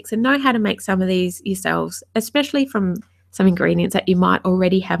basics and know how to make some of these yourselves, especially from some ingredients that you might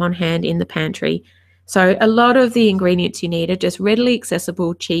already have on hand in the pantry. So a lot of the ingredients you need are just readily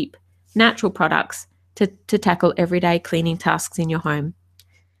accessible, cheap, natural products to tackle everyday cleaning tasks in your home.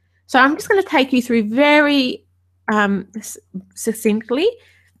 So I'm just going to take you through very succinctly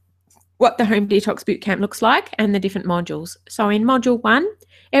what the Home Detox Bootcamp looks like and the different modules. So in module 1,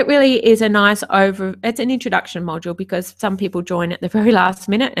 it really is a nice it's an introduction module because some people join at the very last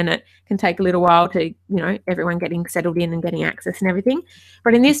minute and it can take a little while to, everyone getting settled in and getting access and everything.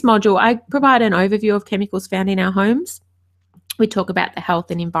 But in this module, I provide an overview of chemicals found in our homes. We talk about the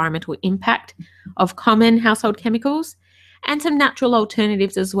health and environmental impact of common household chemicals and some natural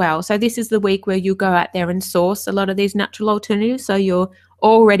alternatives as well. So this is the week where you go out there and source a lot of these natural alternatives, so you're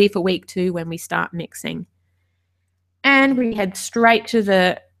all ready for week 2 when we start mixing. And we head straight to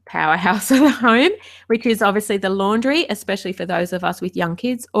the powerhouse of the home, which is obviously the laundry, especially for those of us with young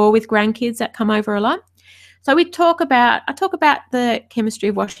kids or with grandkids that come over a lot. So I talk about the chemistry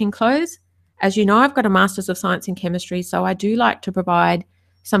of washing clothes. As you know, I've got a Master's of Science in Chemistry, so I do like to provide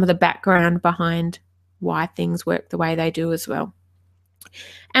some of the background behind why things work the way they do as well.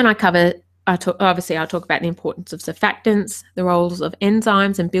 And I'll talk about the importance of surfactants, the roles of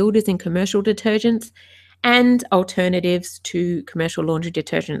enzymes and builders in commercial detergents, and alternatives to commercial laundry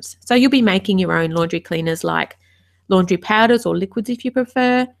detergents. So you'll be making your own laundry cleaners like laundry powders or liquids if you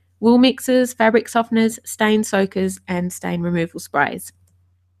prefer, wool mixers, fabric softeners, stain soakers, and stain removal sprays.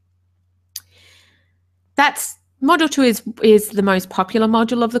 That's Module 2 is the most popular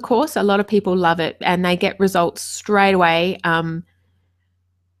module of the course. A lot of people love it and they get results straight away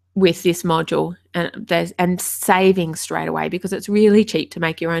with this module and saving straight away because it's really cheap to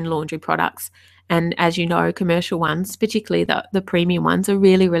make your own laundry products. And as you know, commercial ones, particularly the premium ones, are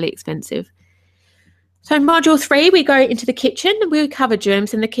really, really expensive. So Module 3, we go into the kitchen. We cover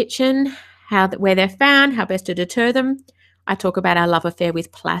germs in the kitchen, where they're found, how best to deter them. I talk about our love affair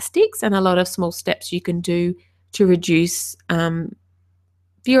with plastics and a lot of small steps you can do to reduce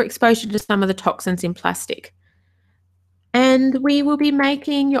your exposure to some of the toxins in plastic. And we will be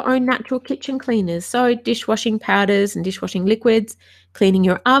making your own natural kitchen cleaners. So dishwashing powders and dishwashing liquids, cleaning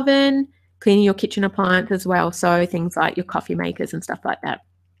your oven, cleaning your kitchen appliance as well. So things like your coffee makers and stuff like that.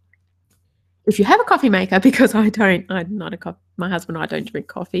 If you have a coffee maker, because I don't, my husband and I don't drink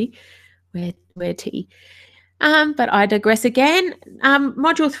coffee, we're tea. But I digress again.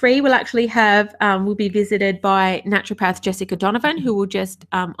 Module 3 will actually will be visited by naturopath Jessica Donovan, who will just,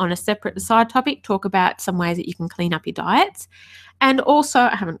 on a separate side topic, talk about some ways that you can clean up your diets. And also,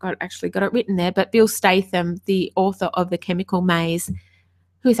 I haven't actually got it written there, but Bill Statham, the author of The Chemical Maze,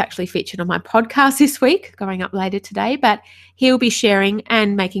 who's actually featured on my podcast this week, going up later today, but he'll be sharing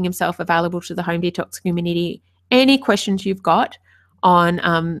and making himself available to the Home Detox community any questions you've got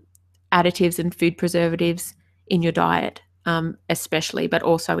on additives and food preservatives in your diet, especially, but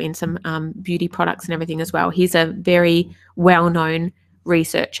also in some beauty products and everything as well. He's a very well-known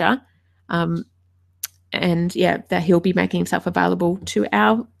researcher, and yeah, that he'll be making himself available to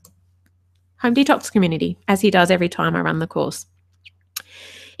our Home Detox community, as he does every time I run the course.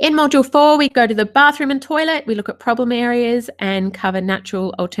 In Module 4, we go to the bathroom and toilet. We look at problem areas and cover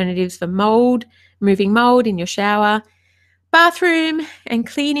natural alternatives for mold, removing mold in your shower, bathroom and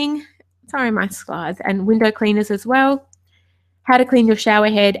cleaning. Sorry, my slides, and window cleaners as well. How to clean your shower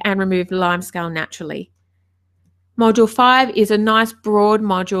head and remove limescale naturally. Module 5 is a nice broad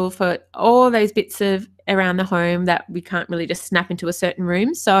module for all those bits of around the home that we can't really just snap into a certain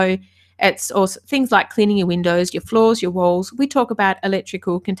room. So it's also things like cleaning your windows, your floors, your walls. We talk about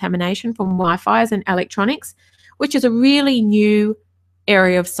electrical contamination from Wi-Fi's and electronics, which is a really new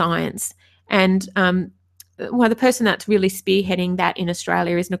area of science. And the person that's really spearheading that in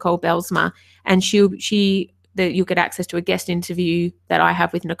Australia is Nicole Belsma, and you'll get access to a guest interview that I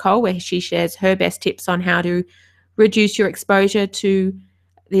have with Nicole, where she shares her best tips on how to reduce your exposure to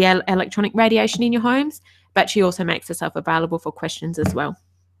the electronic radiation in your homes. But she also makes herself available for questions as well.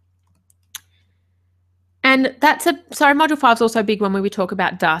 And Module 5 is also a big one where we talk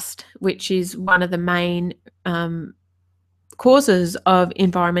about dust, which is one of the main causes of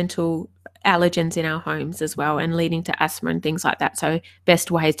environmental allergens in our homes as well, and leading to asthma and things like that. So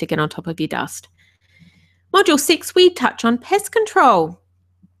best ways to get on top of your dust. Module 6, we touch on pest control.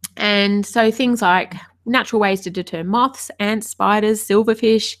 And so things like natural ways to deter moths, ants, spiders,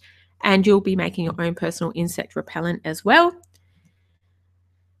 silverfish, and you'll be making your own personal insect repellent as well.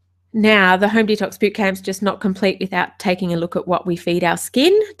 Now, the Home Detox Bootcamp's just not complete without taking a look at what we feed our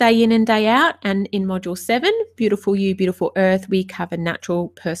skin day in and day out. And in Module 7, Beautiful You, Beautiful Earth, we cover natural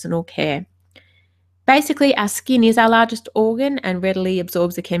personal care. Basically, our skin is our largest organ and readily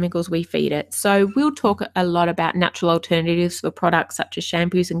absorbs the chemicals we feed it. So we'll talk a lot about natural alternatives for products such as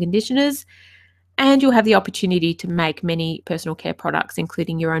shampoos and conditioners, and you'll have the opportunity to make many personal care products,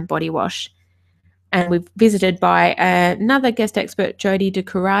 including your own body wash. And we've visited by another guest expert, Jody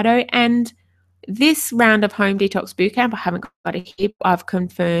DeCurado. And this round of Home Detox Bootcamp, I haven't got it here, I've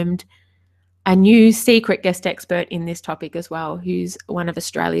confirmed a new secret guest expert in this topic as well, who's one of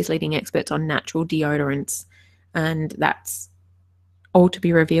Australia's leading experts on natural deodorants. And that's all to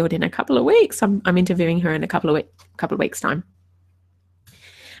be revealed in a couple of weeks. I'm interviewing her in a couple of weeks' time.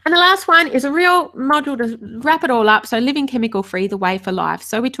 And the last one is a real module to wrap it all up. So living chemical-free, the way for life.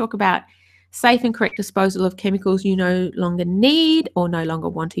 So we talk about safe and correct disposal of chemicals you no longer need or no longer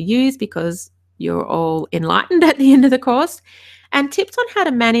want to use, because you're all enlightened at the end of the course, and tips on how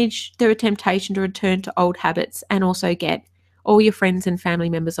to manage the temptation to return to old habits, and also get all your friends and family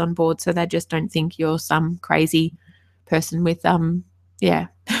members on board so they just don't think you're some crazy person with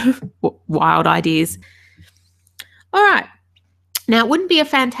wild ideas. All right. Now, it wouldn't be a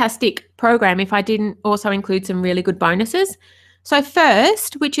fantastic program if I didn't also include some really good bonuses. So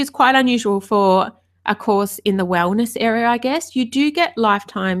first, which is quite unusual for a course in the wellness area, I guess, you do get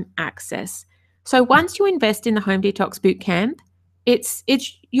lifetime access. So once you invest in the Home Detox Bootcamp,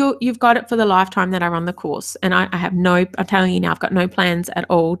 you've got it for the lifetime that I run the course. And I'm telling you now, I've got no plans at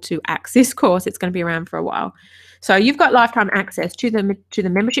all to axe this course. It's going to be around for a while. So you've got lifetime access to the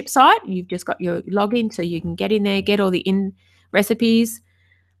membership site. You've just got your login, so you can get in there, get all the recipes,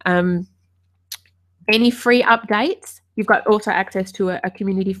 any free updates. You've got also access to a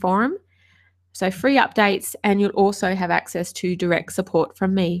community forum. So free updates, and you'll also have access to direct support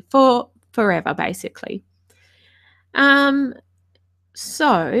from me for forever, basically. And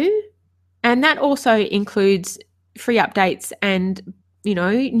that also includes free updates and,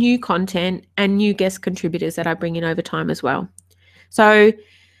 new content and new guest contributors that I bring in over time as well. So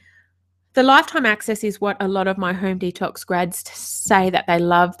the lifetime access is what a lot of my home detox grads say that they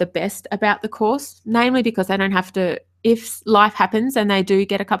love the best about the course, namely because they don't have to, if life happens and they do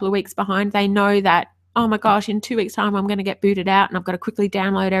get a couple of weeks behind, they know that, oh my gosh, in 2 weeks' time, I'm going to get booted out and I've got to quickly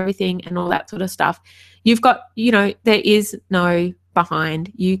download everything and all that sort of stuff. You've got, there is no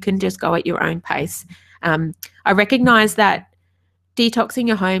behind. You can just go at your own pace. I recognize that detoxing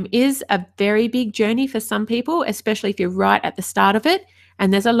your home is a very big journey for some people, especially if you're right at the start of it.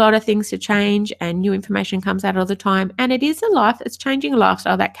 And there's a lot of things to change and new information comes out all the time. And it's changing a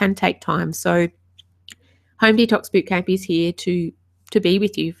lifestyle that can take time. So Home Detox Bootcamp is here to be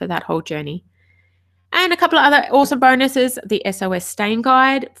with you for that whole journey. And a couple of other awesome bonuses: the SOS Stain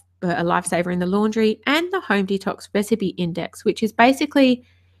Guide, a lifesaver in the laundry, and the Home Detox Recipe Index, which is basically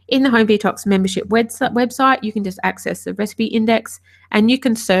in the Home Detox membership website. You can just access the recipe index and you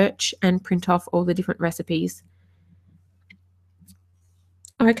can search and print off all the different recipes.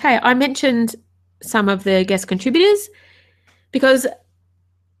 Okay, I mentioned some of the guest contributors because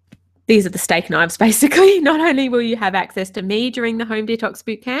these are the steak knives, basically. Not only will you have access to me during the Home Detox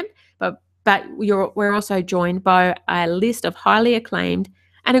Bootcamp, but we're also joined by a list of highly acclaimed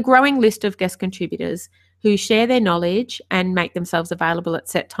and a growing list of guest contributors who share their knowledge and make themselves available at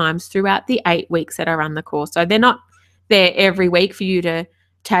set times throughout the 8 weeks that I run the course. So they're not there every week for you to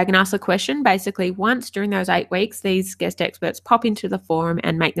tag and ask a question. Basically, once during those 8 weeks, these guest experts pop into the forum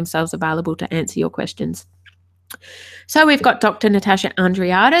and make themselves available to answer your questions. So we've got Dr. Natasha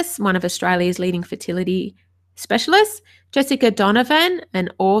Andriadis, one of Australia's leading fertility specialists; Jessica Donovan, an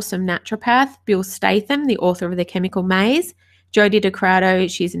awesome naturopath; Bill Statham, the author of The Chemical Maze; Jodie DeCrado,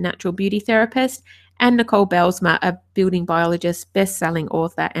 she's a natural beauty therapist; and Nicole Belsma, a building biologist, best-selling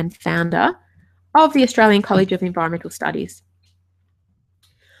author and founder of the Australian College of Environmental Studies.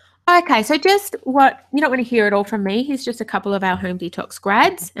 Okay, so just what, you don't want to hear it all from me. Here's just a couple of our Home Detox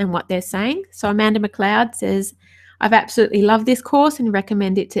grads and what they're saying. So Amanda McLeod says, I've absolutely loved this course and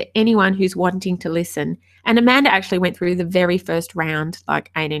recommend it to anyone who's wanting to listen. And Amanda actually went through the very first round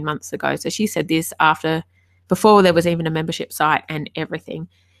like 18 months ago. So she said this before there was even a membership site and everything.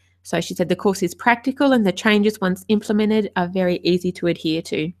 So she said the course is practical and the changes once implemented are very easy to adhere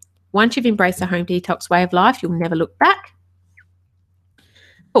to. Once you've embraced the home detox way of life, you'll never look back.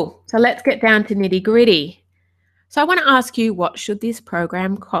 Cool. So let's get down to nitty gritty. So I want to ask you, what should this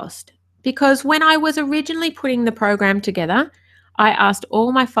program cost? Because when I was originally putting the program together, I asked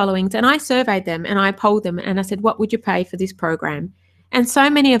all my followings and I surveyed them and I polled them and I said, what would you pay for this program? And so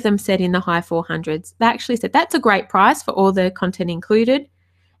many of them said in the high 400s. They actually said that's a great price for all the content included,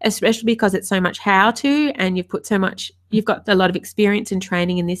 especially because it's so much how to and you've got a lot of experience and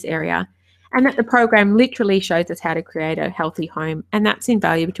training in this area. And that the program literally shows us how to create a healthy home, and that's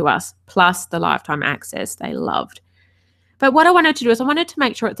invaluable to us, plus the lifetime access they loved. But what I wanted to do is I wanted to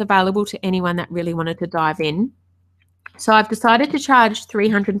make sure it's available to anyone that really wanted to dive in. So I've decided to charge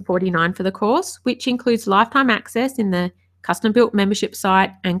 $349 for the course, which includes lifetime access in the custom-built membership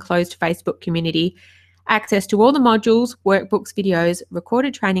site and closed Facebook community, access to all the modules, workbooks, videos,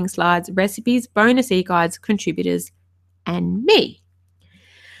 recorded training slides, recipes, bonus e-guides, contributors, and me.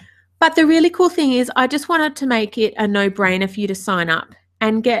 But the really cool thing is I just wanted to make it a no-brainer for you to sign up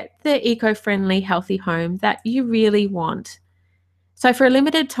and get the eco-friendly, healthy home that you really want. So for a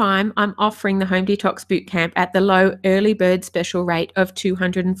limited time, I'm offering the Home Detox Bootcamp at the low early bird special rate of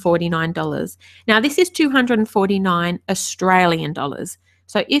 $249. Now, this is $249 Australian dollars.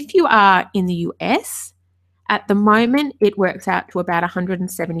 So if you are in the US, at the moment, it works out to about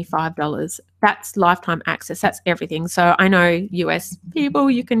 $175. That's lifetime access. That's everything. So I know US people,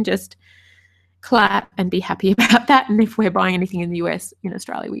 you can just clap and be happy about that. And if we're buying anything in the US, in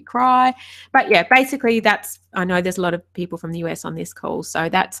Australia, we cry. But yeah, basically I know there's a lot of people from the US on this call. So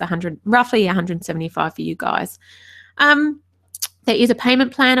that's roughly $175 for you guys. There is a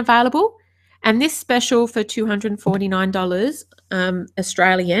payment plan available. And this special for $249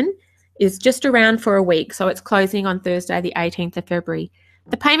 Australian is just around for a week. So it's closing on Thursday, the 18th of February.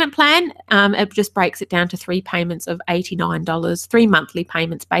 The payment plan, it just breaks it down to 3 payments of $89, 3 monthly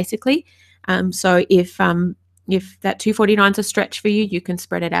payments basically. So if that $249 is a stretch for you, you can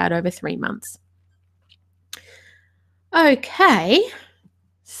spread it out over 3 months. Okay,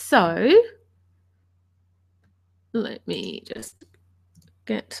 so let me just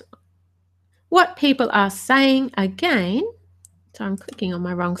get what people are saying again. So I'm clicking on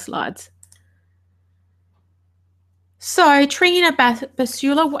my wrong slides. So Trina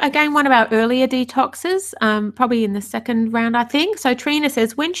Basula, again, one of our earlier detoxes, probably in the second round, I think. So Trina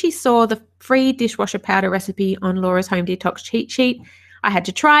says, when she saw the free dishwasher powder recipe on Laura's home detox cheat sheet, I had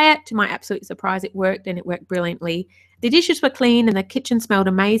to try it. To my absolute surprise, it worked, and it worked brilliantly. The dishes were clean and the kitchen smelled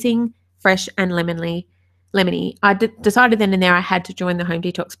amazing, fresh and lemony. I decided then and there I had to join the home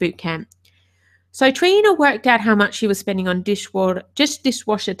detox boot camp. So Trina worked out how much she was spending on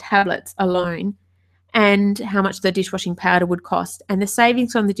dishwasher tablets alone, and how much the dishwashing powder would cost. And the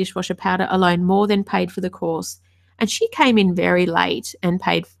savings on the dishwasher powder alone more than paid for the course. And she came in very late and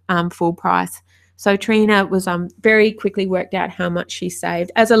paid full price. So Trina was very quickly worked out how much she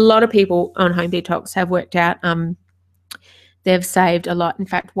saved, as a lot of people on Home Detox have worked out. They've saved a lot. In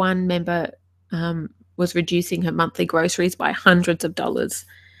fact, one member was reducing her monthly groceries by hundreds of dollars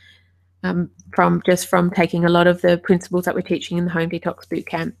from taking a lot of the principles that we're teaching in the Home Detox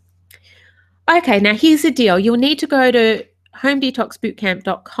Bootcamp. Okay, now here's the deal. You'll need to go to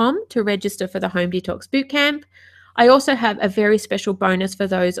homedetoxbootcamp.com to register for the Home Detox Bootcamp. I also have a very special bonus for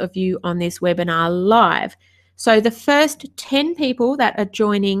those of you on this webinar live. So the first 10 people that are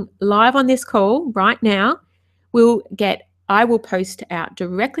joining live on this call right now I will post out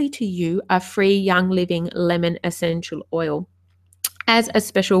directly to you a free Young Living Lemon Essential Oil as a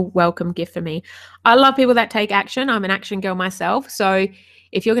special welcome gift for me. I love people that take action. I'm an action girl myself. So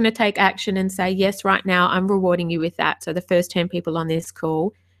if you're going to take action and say, yes, right now, I'm rewarding you with that. So the first 10 people on this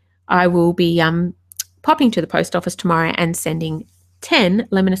call, I will be popping to the post office tomorrow and sending 10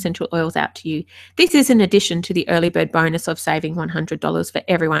 lemon essential oils out to you. This is in addition to the early bird bonus of saving $100 for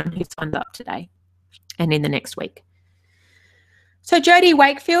everyone who signed up today and in the next week. So Jodie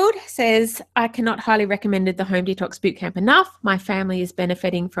Wakefield says, I cannot highly recommend the Home Detox Bootcamp enough. My family is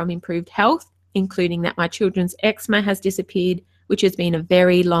benefiting from improved health, including that my children's eczema has disappeared, which has been a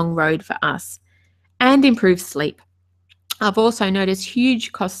very long road for us, and improved sleep. I've also noticed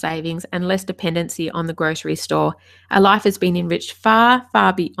huge cost savings and less dependency on the grocery store. Our life has been enriched far,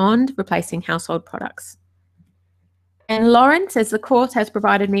 far beyond replacing household products. And Lauren says, the course has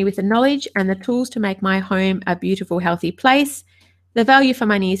provided me with the knowledge and the tools to make my home a beautiful, healthy place. The value for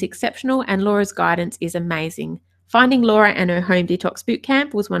money is exceptional, and Laura's guidance is amazing. Finding Laura and her Home Detox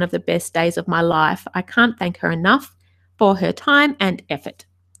Bootcamp was one of the best days of my life. I can't thank her enough for her time and effort.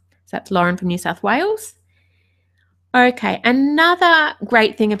 So that's Lauren from New South Wales. Okay, another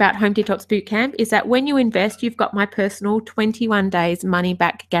great thing about Home Detox Bootcamp is that when you invest, you've got my personal 21 days money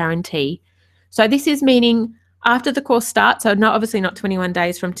back guarantee. So this is meaning after the course starts, so obviously not 21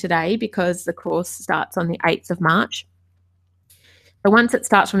 days from today, because the course starts on the 8th of March. But once it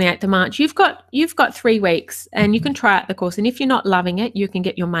starts from the 8th of March, you've got 3 weeks and you can try out the course. And if you're not loving it, you can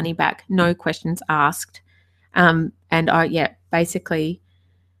get your money back, no questions asked. Basically,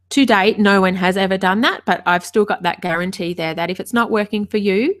 to date, no one has ever done that, but I've still got that guarantee there that if it's not working for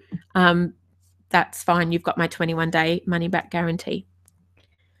you, that's fine. You've got my 21-day money back guarantee.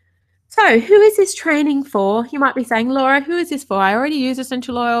 So who is this training for? You might be saying, Laura, who is this for? I already use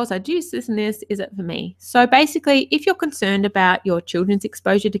essential oils. I do this and this. Is it for me? So basically, if you're concerned about your children's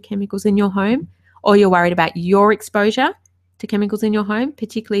exposure to chemicals in your home, or you're worried about your exposure to chemicals in your home,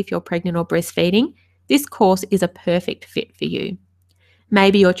 particularly if you're pregnant or breastfeeding, this course is a perfect fit for you.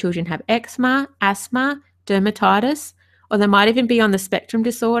 Maybe your children have eczema, asthma, dermatitis, or they might even be on the spectrum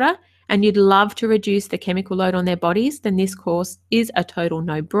disorder, and you'd love to reduce the chemical load on their bodies, then this course is a total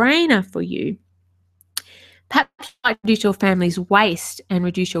no-brainer for you. Perhaps you'd like to reduce your family's waste and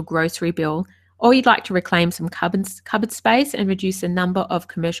reduce your grocery bill, or you'd like to reclaim some cupboard space and reduce the number of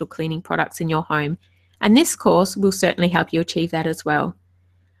commercial cleaning products in your home. And this course will certainly help you achieve that as well.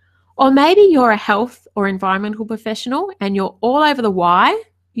 Or maybe you're a health or environmental professional and you're all over the why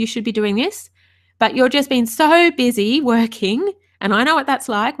you should be doing this, but you're just been so busy working. And I know what that's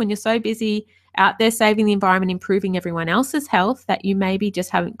like when you're so busy out there saving the environment, improving everyone else's health, that you maybe just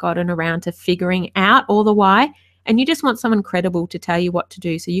haven't gotten around to figuring out all the why. And you just want someone credible to tell you what to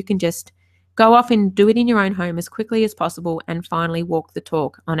do so you can just go off and do it in your own home as quickly as possible and finally walk the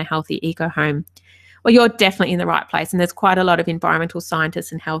talk on a healthy eco home. Well, you're definitely in the right place. And there's quite a lot of environmental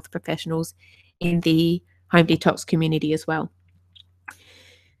scientists and health professionals in the Home Detox community as well.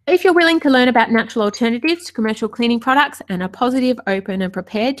 If you're willing to learn about natural alternatives to commercial cleaning products and are positive, open and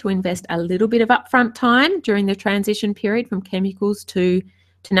prepared to invest a little bit of upfront time during the transition period from chemicals to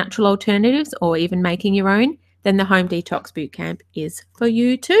natural alternatives, or even making your own, then the Home Detox Bootcamp is for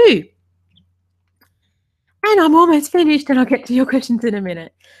you too. And I'm almost finished, and I'll get to your questions in a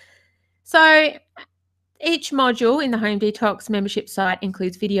minute. So each module in the Home Detox membership site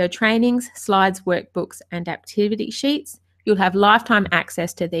includes video trainings, slides, workbooks, and activity sheets. You'll have lifetime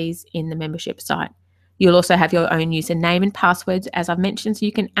access to these in the membership site. You'll also have your own username and passwords, as I've mentioned, so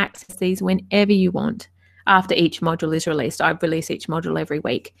you can access these whenever you want after each module is released. I release each module every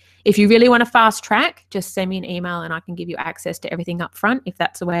week. If you really want to fast track, just send me an email and I can give you access to everything up front. If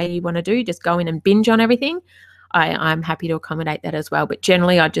that's the way you want to do, just go in and binge on everything. I'm happy to accommodate that as well. But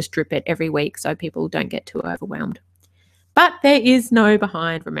generally, I just drip it every week so people don't get too overwhelmed. But there is no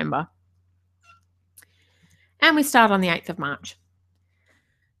behind, remember. And we start on the 8th of March.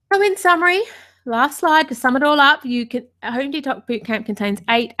 So in summary, last slide, to sum it all up, Home Detox Bootcamp contains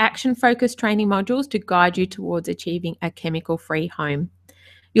 8 action-focused training modules to guide you towards achieving a chemical-free home.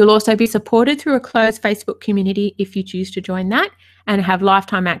 You'll also be supported through a closed Facebook community if you choose to join that, and have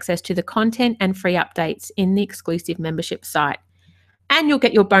lifetime access to the content and free updates in the exclusive membership site. And you'll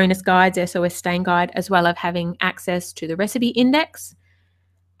get your bonus guides, SOS Stain Guide, as well as having access to the recipe index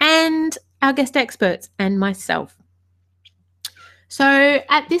and our guest experts and myself. So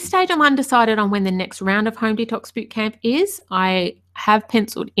at this stage, I'm undecided on when the next round of Home Detox Bootcamp is. I have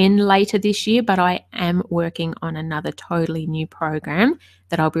penciled in later this year, but I am working on another totally new program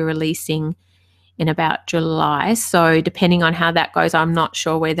that I'll be releasing in about July. So depending on how that goes, I'm not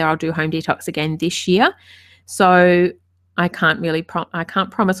sure whether I'll do Home Detox again this year. So I can't really I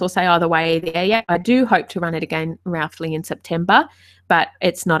can't promise or say either way there yet. I do hope to run it again roughly in September, but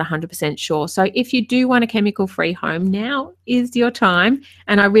it's not 100% sure. So if you do want a chemical-free home, now is your time.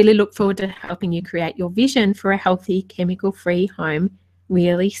 And I really look forward to helping you create your vision for a healthy, chemical-free home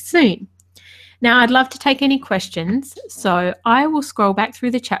really soon. Now, I'd love to take any questions, so I will scroll back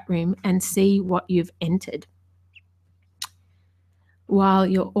through the chat room and see what you've entered while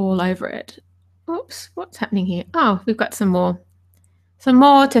you're all over it. Oops, what's happening here? Oh, we've got some more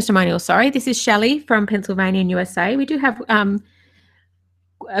testimonials. Sorry, this is Shelley from Pennsylvania in USA. We do have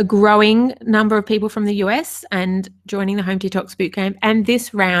a growing number of people from the US and joining the Home Detox Bootcamp. And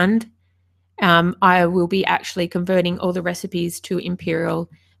this round, I will be actually converting all the recipes to Imperial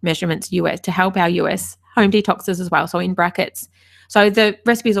Measurements US to help our US home detoxers as well. So in brackets. So the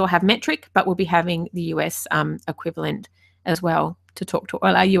recipes all have metric, but we'll be having the US equivalent as well to talk to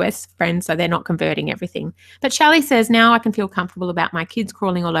all our US friends, so they're not converting everything. But Shelley says, now I can feel comfortable about my kids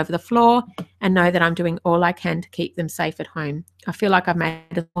crawling all over the floor and know that I'm doing all I can to keep them safe at home. I feel like I've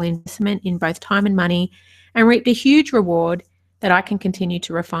made a small investment in both time and money and reaped a huge reward that I can continue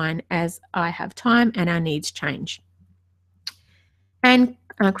to refine as I have time and our needs change. And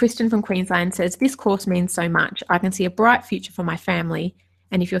Kristen from Queensland says, this course means so much. I can see a bright future for my family.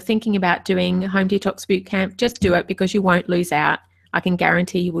 And if you're thinking about doing Home Detox Bootcamp, just do it because you won't lose out. I can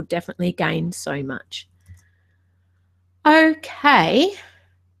guarantee you will definitely gain so much. Okay.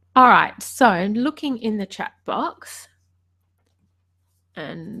 All right. So looking in the chat box,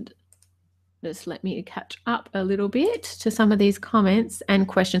 and just let me catch up a little bit to some of these comments and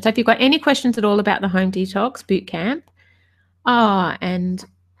questions. So if you've got any questions at all about the Home Detox Bootcamp,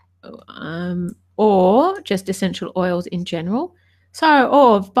 or just essential oils in general.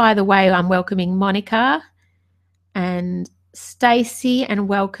 So, by the way, I'm welcoming Monica and Stacey, and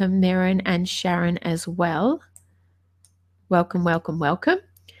welcome Merrin and Sharon as well. Welcome, welcome, welcome.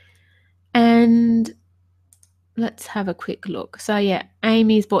 And let's have a quick look. So yeah,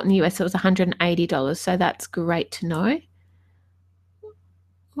 Amy's bought in the US, it was $180. So that's great to know.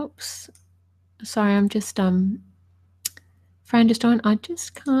 Oops. Sorry, I'm just Fran just on. I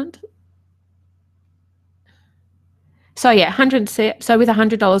just can't. So yeah, so with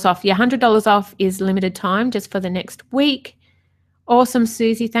 $100 off. Yeah, $100 off is limited time just for the next week. Awesome,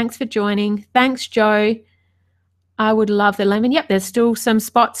 Susie. Thanks for joining. Thanks, Joe. I would love the lemon. Yep, there's still some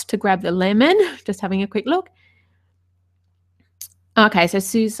spots to grab the lemon. Just having a quick look. Okay, so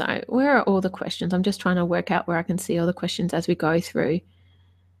Susie, where are all the questions? I'm just trying to work out where I can see all the questions as we go through.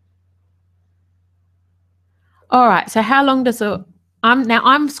 All right, so how long does now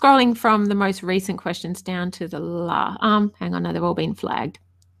I'm scrolling from the most recent questions down to the hang on, no, they've all been flagged.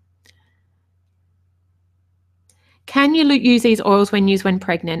 Can you use these oils when used when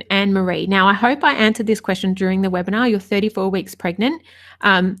pregnant? Anne Marie. Now, I hope I answered this question during the webinar. You're 34 weeks pregnant.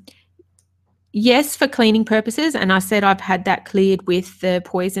 Yes, for cleaning purposes. And I said I've had that cleared with the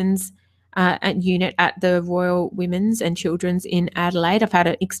poisons unit at the Royal Women's and Children's in Adelaide. I've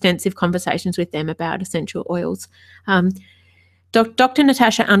had extensive conversations with them about essential oils. Dr.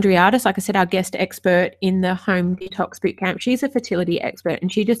 Natasha Andriadis, like I said, our guest expert in the Home Detox Bootcamp, she's a fertility expert, and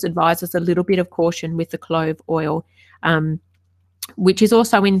she just advises a little bit of caution with the clove oil, which is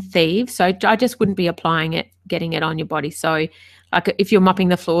also in Thieves. So I just wouldn't be applying it, getting it on your body. So like if you're mopping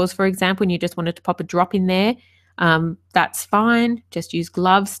the floors, for example, and you just wanted to pop a drop in there, that's fine. Just use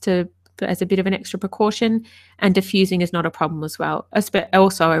gloves as a bit of an extra precaution, and diffusing is not a problem as well,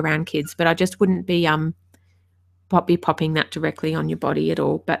 also around kids. But I just wouldn't be popping that directly on your body at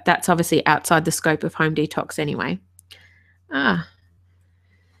all. But that's obviously outside the scope of home detox anyway.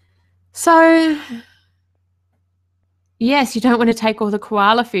 So yes, you don't want to take all the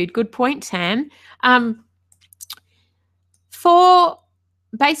koala food. Good point, Tam. For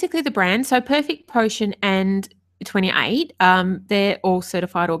basically the brand, so Perfect Potion and 28, they're all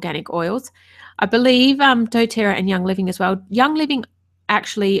certified organic oils. I believe doTERRA and Young Living as well. Young Living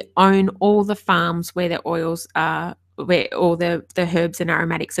actually own all the farms where their oils are, where all the herbs and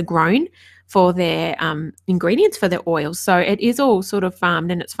aromatics are grown for their ingredients for their oils. So it is all sort of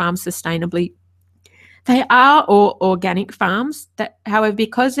farmed, and it's farmed sustainably. They are all organic farms. However,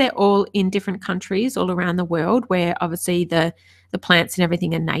 because they're all in different countries all around the world, where obviously the plants and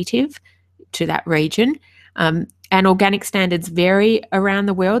everything are native to that region, and organic standards vary around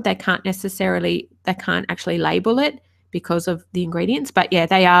the world. They can't actually label it because of the ingredients. But yeah,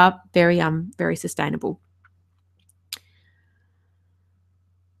 they are very sustainable.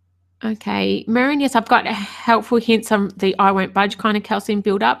 Okay, Marion, yes, I've got helpful hints on the I won't budge kind of calcium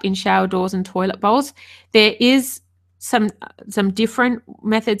buildup in shower doors and toilet bowls. There is some different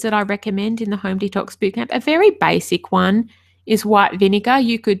methods that I recommend in the Home Detox Bootcamp. A very basic one is white vinegar.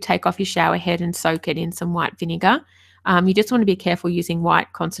 You could take off your shower head and soak it in some white vinegar. You just want to be careful using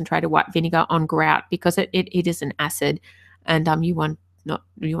concentrated white vinegar on grout, because it is an acid, and you want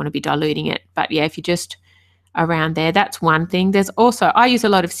to be diluting it. But yeah, if you just around there, that's one thing. There's also, I use a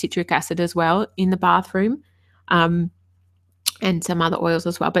lot of citric acid as well in the bathroom, and some other oils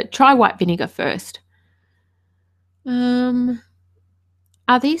as well, but try white vinegar first. Are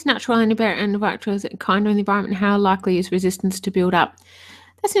these natural antibacterials kind of in the environment? How likely is resistance to build up?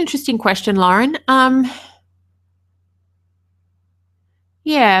 That's an interesting question, Lauren.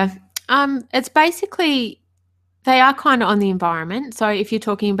 It's basically, they are kind of on the environment. So if you're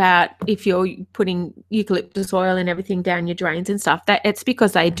talking about, if you're putting eucalyptus oil and everything down your drains and stuff, that it's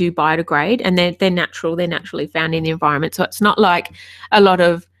because they do biodegrade, and they're natural. They're naturally found in the environment. So it's not like a lot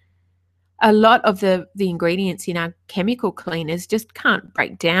of the ingredients in our chemical cleaners just can't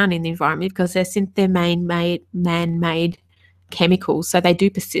break down in the environment, because they're man-made chemicals. So they do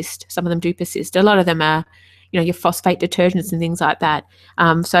persist. Some of them do persist. A lot of them are, your phosphate detergents and things like that.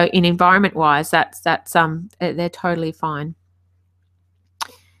 So in environment-wise, they're totally fine.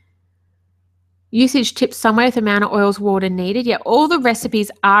 Usage tips somewhere with the amount of oils, water needed. Yeah, all the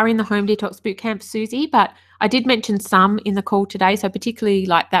recipes are in the Home Detox Bootcamp, Susie, but I did mention some in the call today. So particularly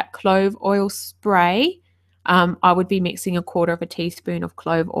like that clove oil spray, I would be mixing 1/4 teaspoon of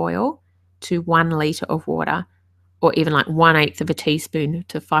clove oil to 1 litre of water, or even like 1/8 teaspoon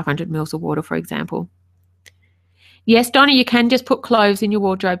to 500 mils of water, for example. Yes, Donna, you can just put cloves in your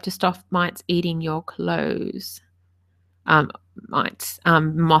wardrobe to stop mites eating your clothes. Mites,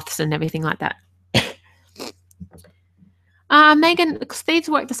 moths and everything like that. Megan, these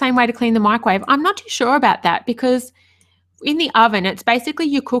work the same way to clean the microwave. I'm not too sure about that, because in the oven, it's basically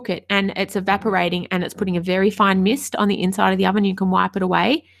you cook it and it's evaporating and it's putting a very fine mist on the inside of the oven. You can wipe it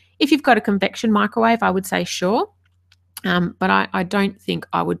away. If you've got a convection microwave, I would say sure. But I don't think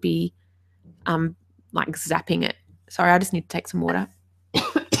I would be like zapping it. Sorry, I just need to take some water.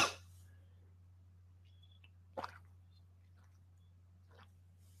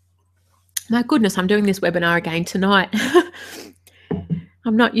 My goodness, I'm doing this webinar again tonight.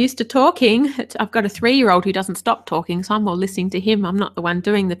 I'm not used to talking. I've got a 3-year-old who doesn't stop talking, so I'm more listening to him. I'm not the one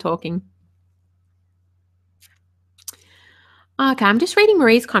doing the talking. Okay, I'm just reading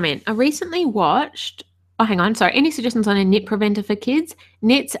Marie's comment. I recently watched... Oh, hang on. Sorry. Any suggestions on a nit preventer for kids?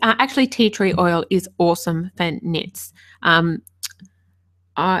 Nits, actually tea tree oil is awesome for nits,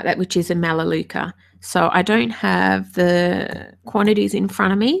 which is a melaleuca. So I don't have the quantities in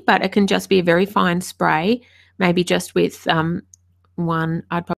front of me, but it can just be a very fine spray, maybe just with I'd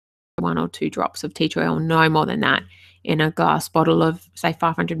probably 1 or 2 drops of tea tree oil, no more than that, in a glass bottle of, say,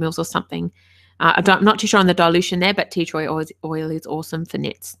 500 mils or something. I'm not too sure on the dilution there, but tea tree oil is awesome for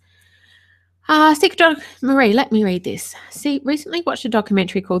nits. Marie, let me read this. Recently watched a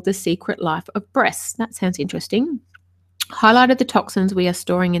documentary called The Secret Life of Breasts. That sounds interesting. Highlighted the toxins we are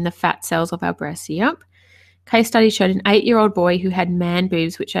storing in the fat cells of our breasts. Yep. Case study showed an 8-year-old boy who had man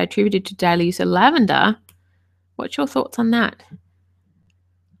boobs, which I attributed to daily use of lavender. What's your thoughts on that?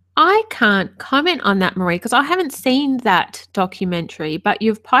 I can't comment on that, Marie, because I haven't seen that documentary, but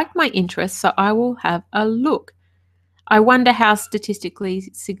you've piqued my interest, so I will have a look. I wonder how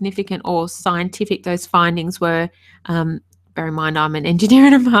statistically significant or scientific those findings were. Bear in mind, I'm an engineer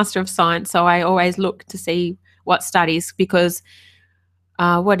and a master of science, so I always look to see what studies, because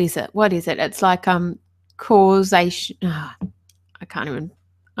what is it? It's like causation. I can't even.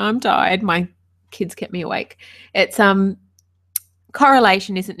 I'm tired. My kids kept me awake. It's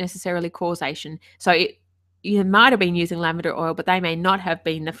correlation isn't necessarily causation. So you might have been using lavender oil, but they may not have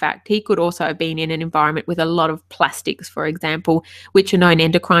been the fact. He could also have been in an environment with a lot of plastics, for example, which are known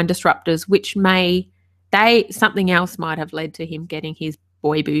endocrine disruptors, which something else might have led to him getting his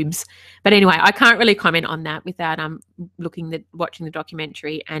boy boobs. But anyway, I can't really comment on that without watching the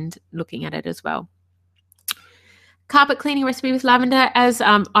documentary and looking at it as well. Carpet cleaning recipe with lavender, as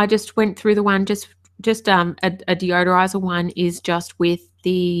I just went through the one, just a deodorizer one is just with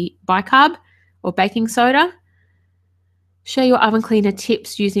the bicarb or baking soda. Share your oven cleaner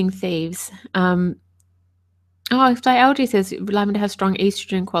tips using thieves. If LG says lavender has strong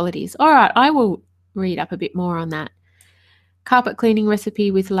estrogen qualities. All right, I will read up a bit more on that. Carpet cleaning recipe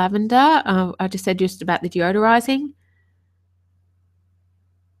with lavender. I just said just about the deodorizing.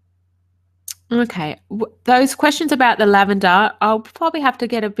 Okay, those questions about the lavender, I'll probably have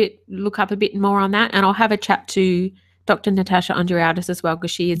to look up a bit more on that, and I'll have a chat to Dr. Natasha Andriadis as well,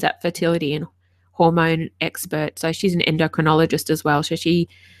 because she is that fertility and hormone expert. So she's an endocrinologist as well. So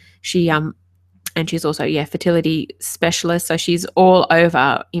and she's also fertility specialist. So she's all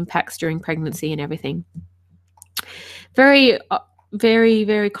over impacts during pregnancy and everything. Very, very,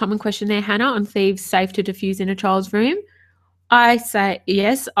 very common question there, Hannah, on thieves safe to diffuse in a child's room. I say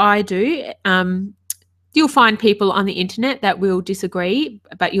yes, I do. You'll find people on the internet that will disagree,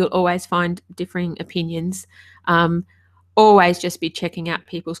 but you'll always find differing opinions. Always just be checking out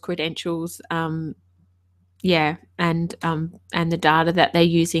people's credentials, and the data that they're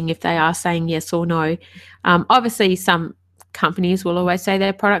using, if they are saying yes or no. Obviously, some companies will always say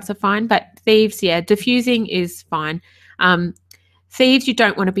their products are fine, but thieves, diffusing is fine. Thieves, you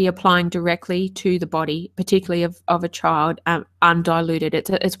don't want to be applying directly to the body, particularly of a child, undiluted.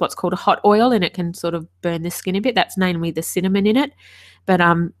 It's what's called a hot oil, and it can sort of burn the skin a bit. That's namely the cinnamon in it. But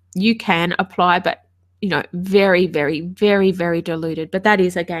you can apply, but very, very, very, very diluted. But that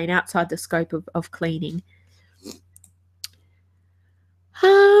is, again, outside the scope of cleaning.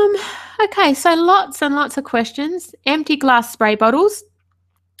 Okay, so lots and lots of questions. Empty glass spray bottles.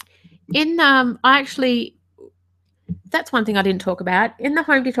 That's one thing I didn't talk about. In the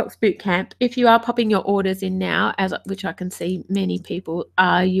Home Detox Bootcamp, if you are popping your orders in now, which I can see many people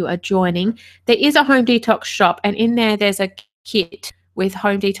you are joining, there is a Home Detox shop, and in there's a kit with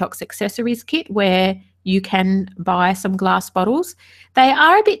Home Detox accessories kit where you can buy some glass bottles. They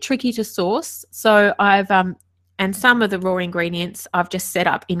are a bit tricky to source, so and some of the raw ingredients I've just set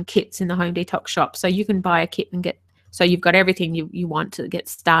up in kits in the Home Detox shop, so you can buy a kit and so you've got everything you want to get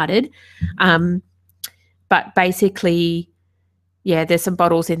started. But basically, there's some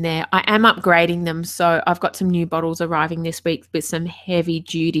bottles in there. I am upgrading them, so I've got some new bottles arriving this week with some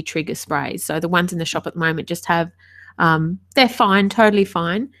heavy-duty trigger sprays. So the ones in the shop at the moment just have, they're fine, totally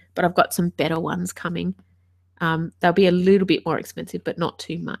fine, but I've got some better ones coming. They'll be a little bit more expensive, but not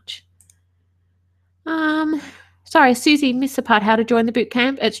too much. Sorry, Susie, missed the part how to join the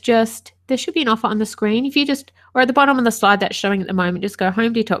bootcamp. It's just, there should be an offer on the screen. If you or at the bottom of the slide that's showing at the moment, just go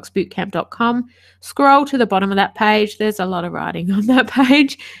homedetoxbootcamp.com, scroll to the bottom of that page. There's a lot of writing on that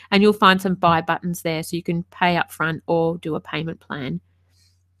page, and you'll find some buy buttons there, so you can pay up front or do a payment plan.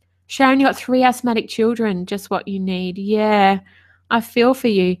 Sharon, you got 3 asthmatic children, just what you need. Yeah, I feel for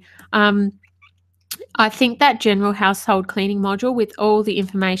you. I think that general household cleaning module with all the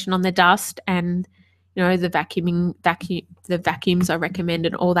information on the dust and the the vacuums I recommend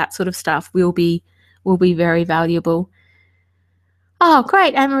and all that sort of stuff will be very valuable. Oh,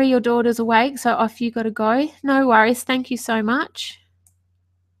 great, Anne-Marie, your daughter's awake, so off you got to go. No worries. Thank you so much.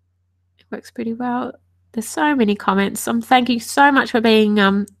 It works pretty well. There's so many comments. Thank you so much for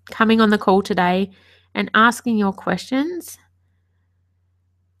being coming on the call today and asking your questions.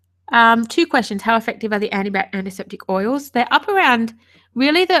 2 questions. How effective are the antiseptic oils? They're up around,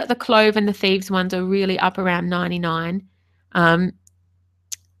 really the clove and the thieves ones are really up around 99.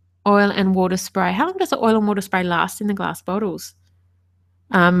 Oil and water spray. How long does the oil and water spray last in the glass bottles?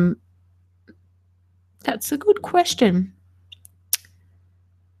 That's a good question.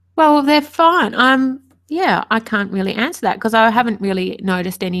 Well, they're fine. Yeah, I can't really answer that because I haven't really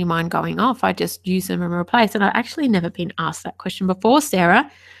noticed any of mine going off. I just use them and replace. And I've actually never been asked that question before, Sarah.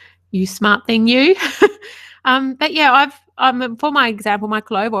 You smart thing, you. But yeah, for my example, my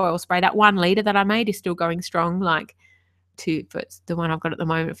clove oil spray, that 1 litre that I made is still going strong, like for the one I've got at the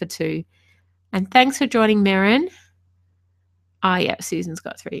moment for 2. And thanks for joining, Merrin. Oh, yeah, Susan's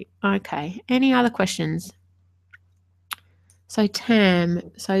got 3. Okay. Any other questions? So Tam,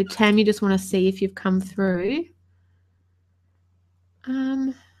 you just want to see if you've come through.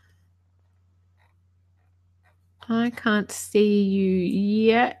 I can't see you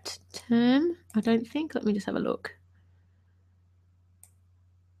yet, Tam. I don't think. Let me just have a look.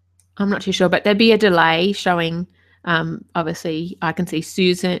 I'm not too sure, but there'd be a delay showing. Obviously, I can see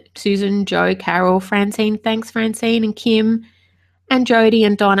Susan, Joe, Carol, Francine. Thanks, Francine, and Kim, and Jody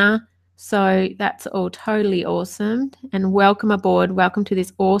and Donna. So that's all totally awesome. And welcome aboard. Welcome to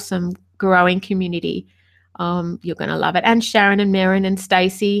this awesome growing community. You're going to love it. And Sharon and Marin and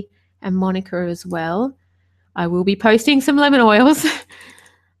Stacey and Monica as well. I will be posting some lemon oils.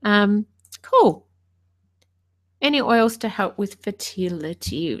 Cool. Any oils to help with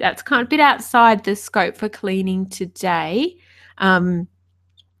fertility? That's kind of a bit outside the scope for cleaning today.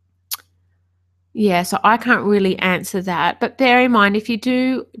 Yeah, so I can't really answer that. But bear in mind, if you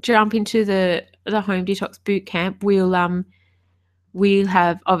do jump into the Home Detox Bootcamp, we'll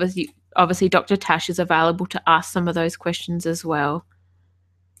have obviously Dr. Tash is available to ask some of those questions as well.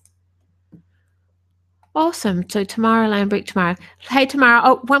 Awesome. So Tamara Lambrick tomorrow. Hey,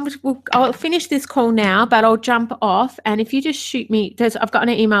 Tamara, I'll finish this call now, but I'll jump off. And if you just shoot me, I've got an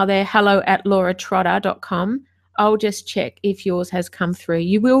email there, hello@lauratrotter.com. I'll just check if yours has come through.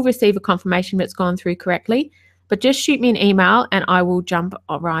 You will receive a confirmation that it's gone through correctly, but just shoot me an email and I will jump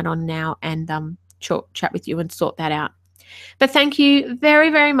right on now and chat with you and sort that out. But thank you very,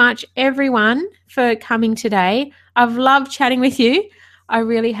 very much, everyone, for coming today. I've loved chatting with you. I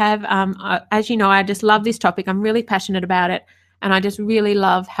really have. As you know, I just love this topic. I'm really passionate about it, and I just really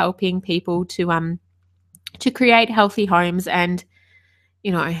love helping people to create healthy homes and,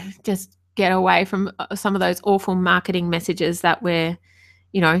 just get away from some of those awful marketing messages that we're,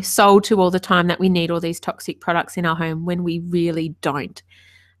 sold to all the time, that we need all these toxic products in our home when we really don't.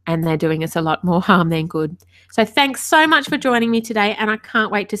 And they're doing us a lot more harm than good. So thanks so much for joining me today, and I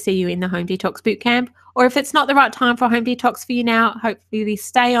can't wait to see you in the Home Detox Bootcamp. Or if it's not the right time for Home Detox for you now, hopefully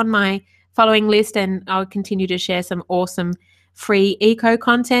stay on my following list and I'll continue to share some awesome free eco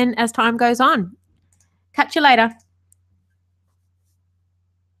content as time goes on. Catch you later.